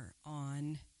seminar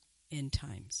on end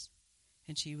times.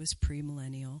 And she was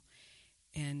premillennial.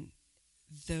 And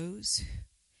those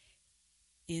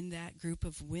in that group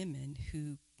of women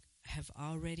who have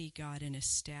already got an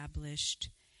established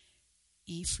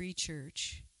Free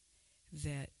Church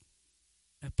that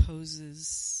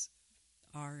opposes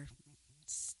our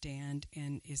stand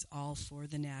and is all for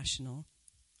the national,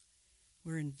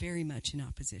 we're very much in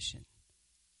opposition.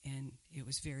 And it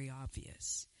was very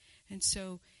obvious. And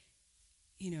so,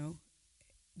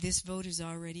 this vote is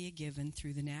already a given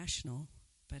through the national,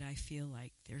 but I feel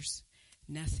like there's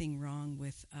nothing wrong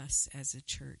with us as a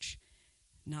church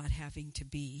not having to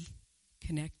be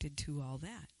connected to all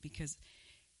that. Because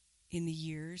in the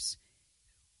years,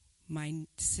 my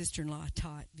sister-in-law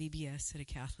taught VBS at a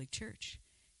Catholic church,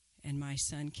 and my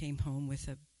son came home with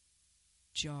a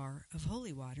jar of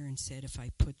holy water and said, if I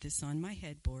put this on my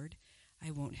headboard,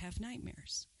 I won't have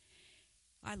nightmares.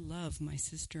 I love my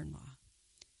sister-in-law.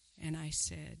 And I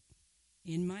said,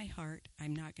 in my heart,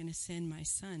 I'm not going to send my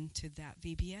son to that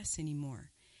VBS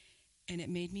anymore. And it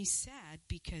made me sad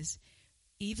because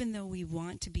even though we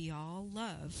want to be all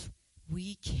love,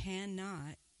 we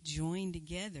cannot join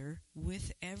together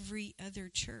with every other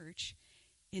church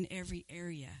in every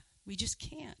area. We just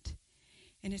can't.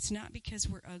 And it's not because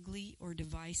we're ugly or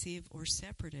divisive or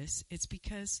separatists. It's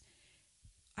because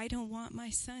I don't want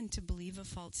my son to believe a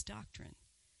false doctrine.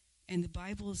 And the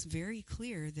Bible is very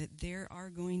clear that there are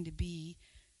going to be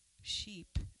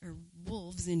sheep or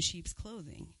wolves in sheep's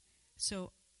clothing.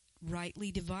 So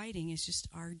rightly dividing is just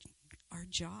our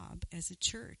job as a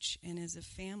church and as a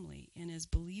family and as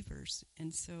believers.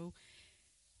 And so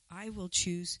I will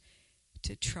choose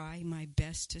to try my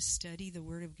best to study the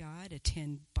Word of God,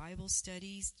 attend Bible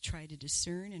studies, try to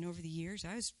discern. And over the years,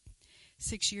 I was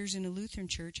 6 years in a Lutheran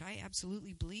church. I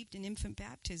absolutely believed in infant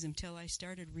baptism till I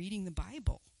started reading the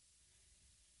Bible.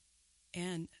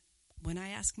 And when I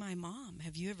asked my mom,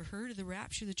 have you ever heard of the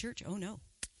rapture of the church? Oh, no.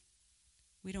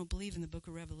 We don't believe in the book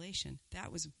of Revelation.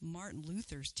 That was Martin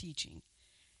Luther's teaching.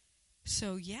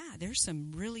 So, yeah, there's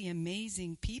some really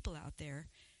amazing people out there,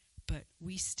 but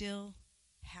we still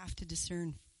have to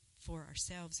discern for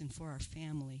ourselves and for our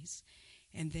families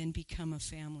and then become a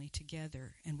family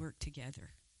together and work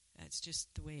together. That's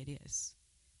just the way it is.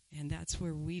 And that's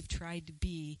where we've tried to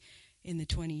be in the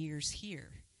 20 years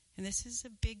here. And this is a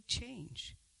big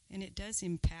change. And it does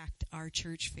impact our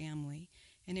church family.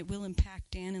 And it will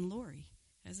impact Dan and Lori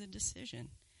as a decision.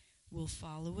 We'll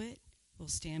follow it. We'll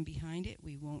stand behind it.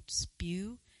 We won't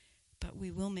spew. But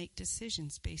we will make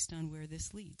decisions based on where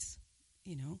this leads.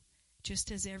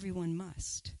 Just as everyone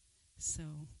must. So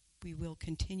we will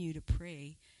continue to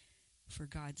pray for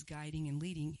God's guiding and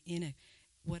leading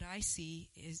what I see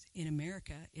is in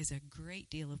America is a great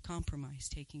deal of compromise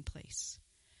taking place.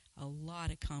 A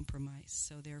lot of compromise.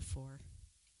 So therefore,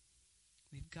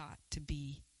 we've got to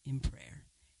be in prayer.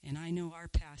 And I know our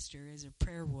pastor is a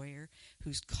prayer warrior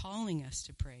who's calling us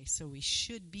to pray. So we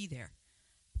should be there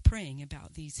praying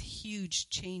about these huge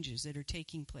changes that are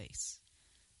taking place.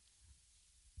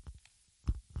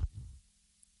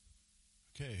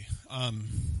 Okay.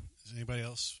 Does anybody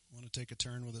else want to take a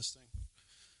turn with this thing?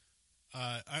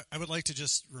 I would like to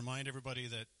just remind everybody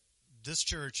that this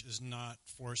church is not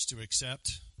forced to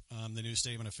accept the new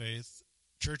statement of faith.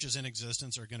 Churches in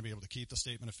existence are going to be able to keep the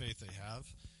statement of faith they have.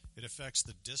 It affects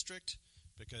the district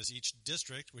because each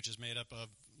district, which is made up of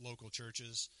local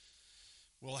churches,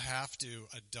 will have to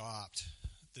adopt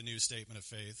the new statement of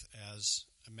faith as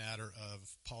a matter of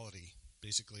polity,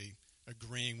 basically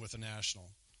agreeing with the national.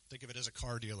 Think of it as a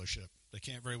car dealership. They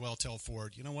can't very well tell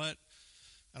Ford, you know what?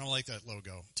 I don't like that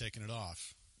logo. I'm taking it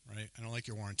off, right? I don't like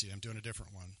your warranty. I'm doing a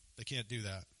different one. They can't do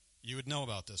that. You would know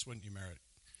about this, wouldn't you, Merritt?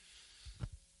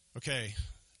 Okay.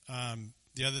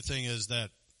 The other thing is that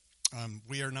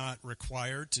we are not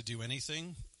required to do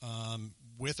anything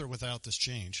with or without this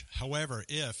change. However,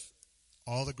 if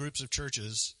all the groups of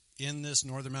churches in this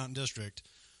Northern Mountain District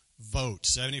vote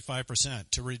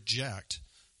 75% to reject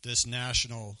this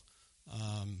national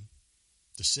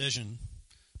decision,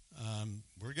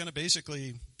 we're going to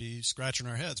basically be scratching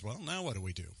our heads. Well, now what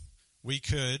do? We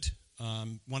could,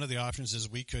 one of the options is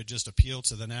we could just appeal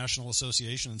to the National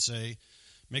Association and say,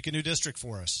 make a new district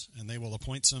for us, and they will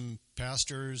appoint some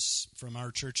pastors from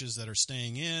our churches that are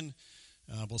staying in.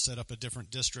 We'll set up a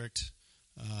different district.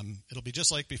 It'll be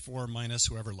just like before, minus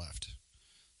whoever left.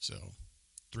 So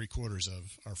 3/4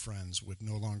 of our friends would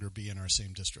no longer be in our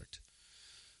same district.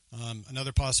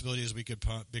 Another possibility is we could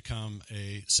become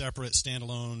a separate,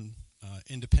 standalone,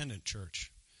 independent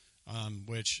church,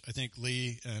 which I think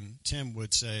Lee and Tim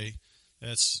would say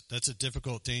that's a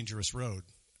difficult, dangerous road,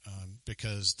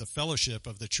 because the fellowship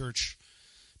of the church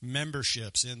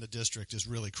memberships in the district is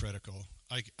really critical.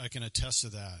 I can attest to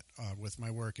that with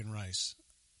my work in Rice,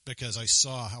 because I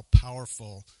saw how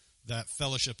powerful that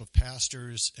fellowship of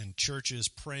pastors and churches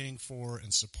praying for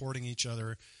and supporting each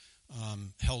other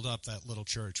held up that little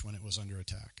church when it was under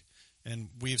attack. And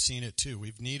we've seen it too.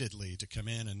 We've needed Lee to come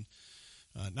in and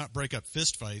not break up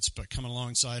fist fights, but come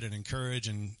alongside and encourage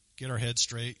and get our heads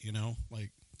straight,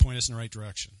 like point us in the right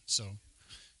direction. So,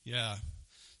 yeah.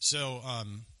 So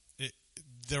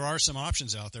there are some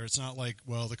options out there. It's not like,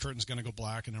 well, the curtain's going to go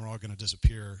black and they're all going to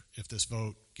disappear if this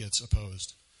vote gets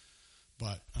opposed.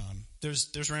 But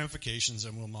there's ramifications,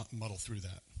 and we'll muddle through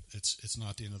that. It's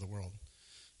not the end of the world.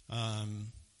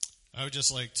 I would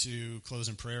just like to close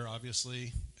in prayer,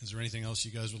 obviously. Is there anything else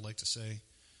you guys would like to say?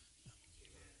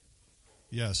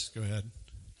 Yes, go ahead.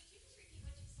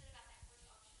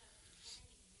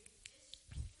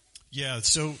 Yeah,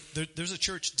 so there's a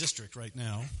church district right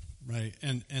now, right?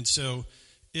 And so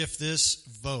if this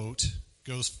vote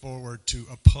goes forward to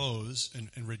oppose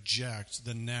and reject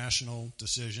the national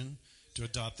decision to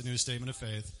adopt the new statement of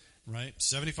faith, right?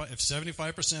 If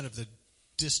 75% of the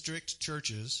district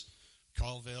churches,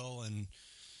 Colville and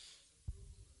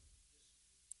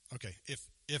okay,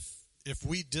 if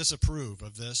we disapprove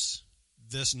of this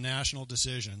national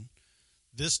decision,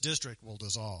 this district will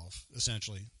dissolve,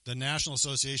 essentially. The National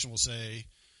Association will say,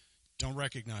 don't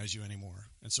recognize you anymore.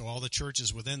 And so all the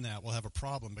churches within that will have a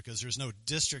problem because there's no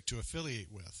district to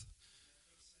affiliate with.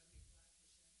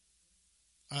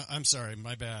 I'm sorry,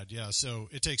 my bad. Yeah, so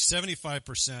it takes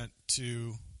 75%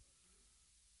 to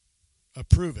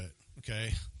approve it.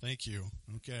 Okay, thank you.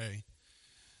 Okay.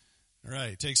 All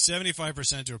right, it takes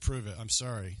 75% to approve it. I'm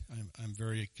sorry. I'm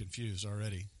very confused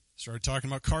already. Started talking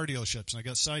about car dealerships, and I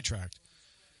got sidetracked.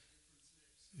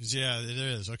 Yeah, it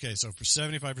is. Okay, so for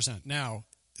 75%. Now,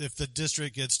 if the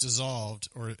district gets dissolved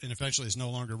and eventually is no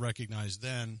longer recognized,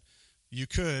 then you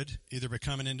could either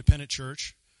become an independent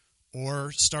church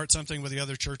or start something with the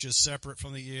other churches separate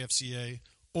from the EFCA,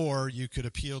 or you could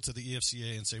appeal to the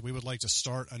EFCA and say, we would like to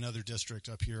start another district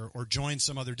up here or join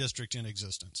some other district in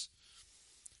existence.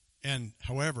 And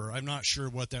however, I'm not sure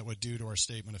what that would do to our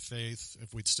statement of faith,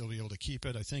 if we'd still be able to keep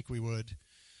it. I think we would.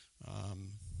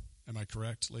 Am I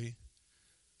correct, Lee?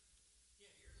 Yeah,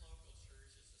 your local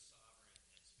church is a sovereign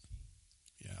entity.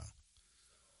 Yeah.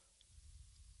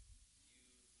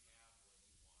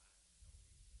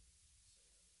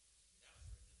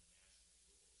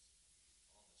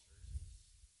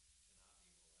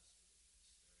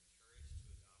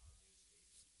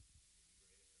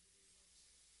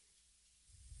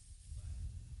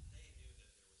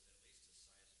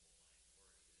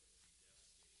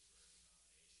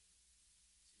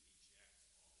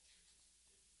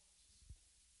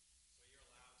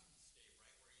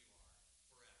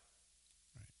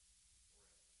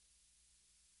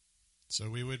 So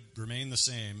we would remain the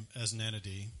same as an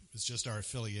entity. It's just our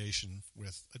affiliation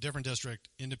with a different district,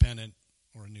 independent,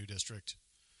 or a new district,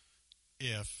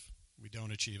 if we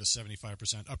don't achieve a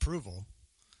 75% approval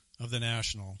of the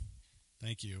national.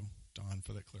 Thank you, Don,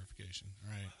 for that clarification.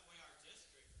 All right. By the way, our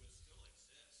district would still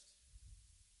exist because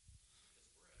we're a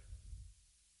corporation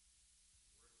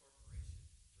registered in Washington, Montana.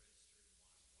 And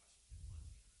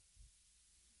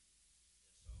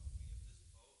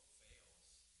so if this vote fails, we don't corporately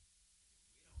dissolve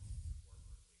all of a sudden. It's just that our constitution will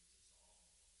be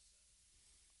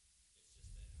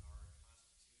out of whack because it says we're part of the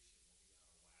national EFCA.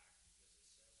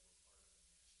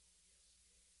 So if they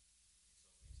tell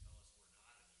us we're not anymore, then we're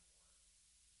out of compliance.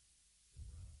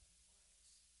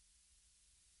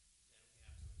 Then we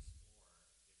have to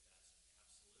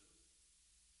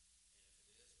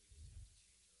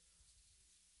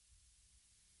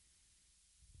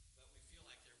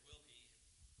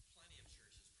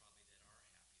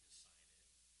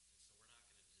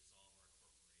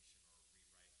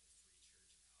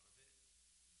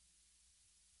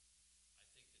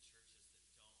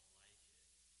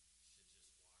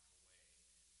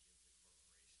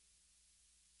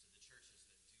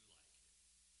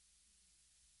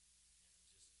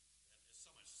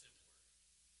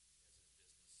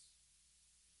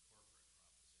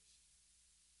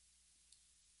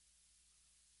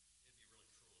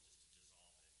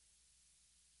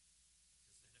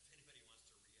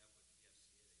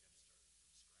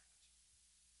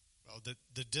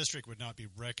the district would not be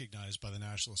recognized by the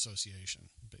National Association,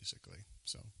 basically.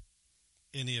 So,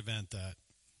 in the event that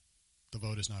the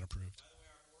vote is not approved. By the way,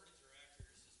 our board of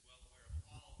directors is well aware of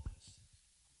all of this.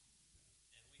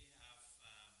 And we have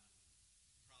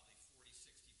probably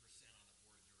 40-60% on the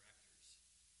board of directors,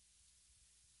 which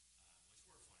we're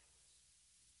fine with.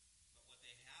 But what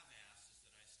they have asked is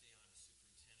that I stay on as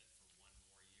superintendent for one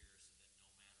more year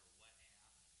so that no matter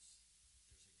what happens, there's a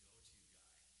go-to guy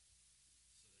so that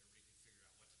everybody can figure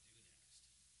out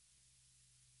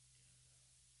what to do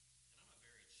next. And I'm a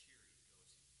very cheery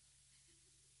go-to guy.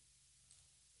 As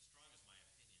strong as my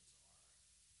opinions are, there's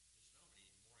nobody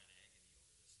more in agony over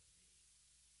this than me.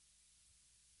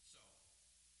 So,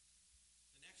 the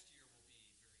next year will be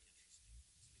very interesting. I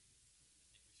think we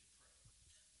should pray. Please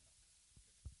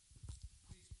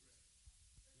pray. You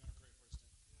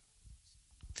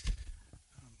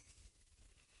want to pray for us,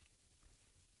 Tim?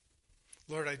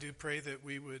 Lord, I do pray that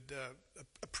we would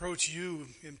approach you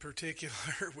in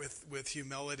particular with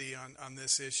humility on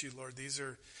this issue, Lord. These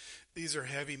are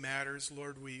heavy matters,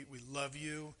 Lord. We love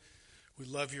you. We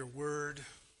love your word.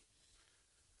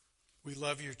 We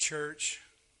love your church.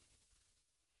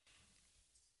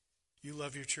 You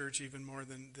love your church even more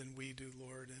than we do,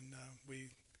 Lord. And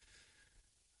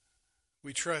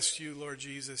we trust you, Lord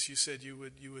Jesus. You said you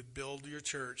would build your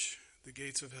church. The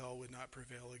gates of hell would not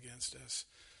prevail against us.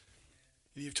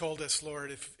 You've told us, Lord,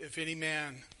 if any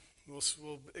man,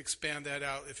 we'll expand that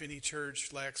out, if any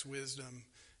church lacks wisdom,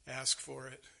 ask for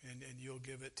it, and you'll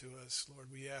give it to us, Lord.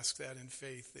 We ask that in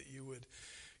faith, that you would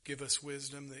give us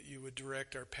wisdom, that you would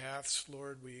direct our paths,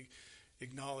 Lord. We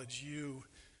acknowledge you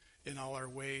in all our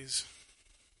ways.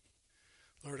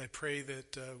 Lord, I pray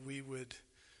that we would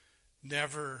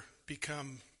never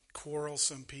become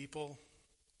quarrelsome people.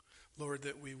 Lord,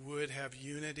 that we would have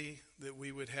unity, that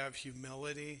we would have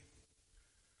humility,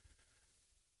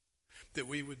 that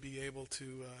we would be able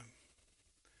to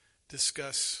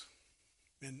discuss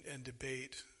and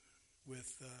debate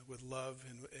with love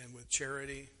and with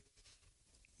charity.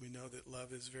 We know that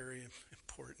love is very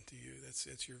important to you.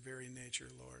 It's your very nature,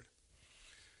 Lord.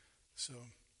 So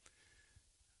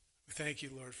we thank you,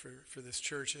 Lord, for this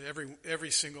church.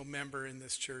 Every single member in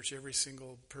this church, every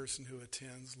single person who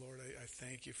attends, Lord, I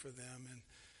thank you for them. And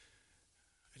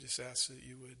I just ask that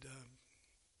you would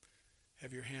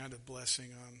have your hand of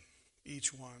blessing on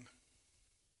each one.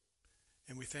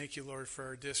 And we thank you, Lord, for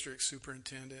our district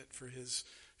superintendent, for his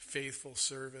faithful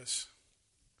service.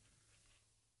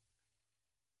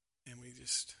 And we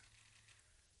just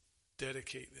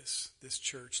dedicate this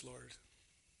church, Lord,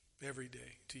 every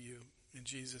day to you. In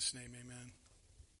Jesus' name, amen.